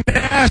media, the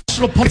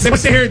national public, they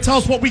must sit here and tell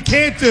us what we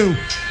can't do.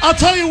 I'll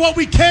tell you what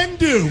we can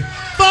do.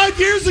 5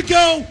 years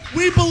ago,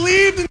 we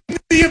believed in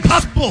the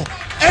impossible,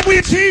 and we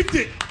achieved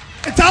it.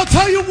 And I'll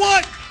tell you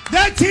what,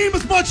 that team,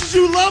 as much as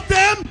you love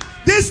them,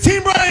 this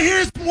team right here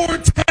is more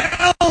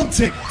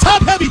talented.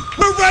 Top heavy.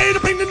 We're ready to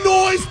bring the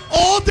noise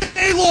all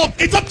day long.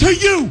 It's up to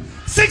you.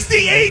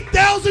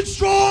 68,000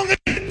 strong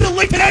in the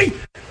league today.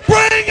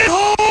 Bring it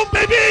home,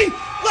 baby.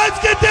 Let's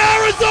get to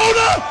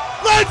Arizona.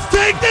 Let's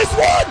take this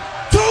one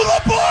to the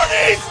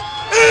parties.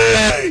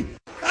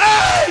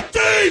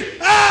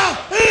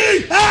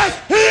 E-A-T-L-E-S,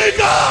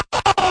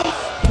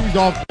 Eagles. He's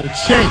off the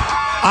chain.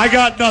 I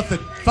got nothing.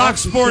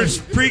 Fox Sports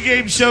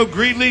pregame show,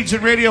 Green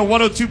Legion Radio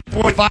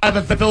 102.5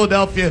 at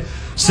Philadelphia,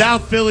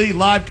 South Philly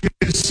Live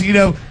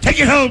Casino. Take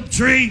it home,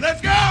 Tree.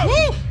 Let's go.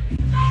 Woo.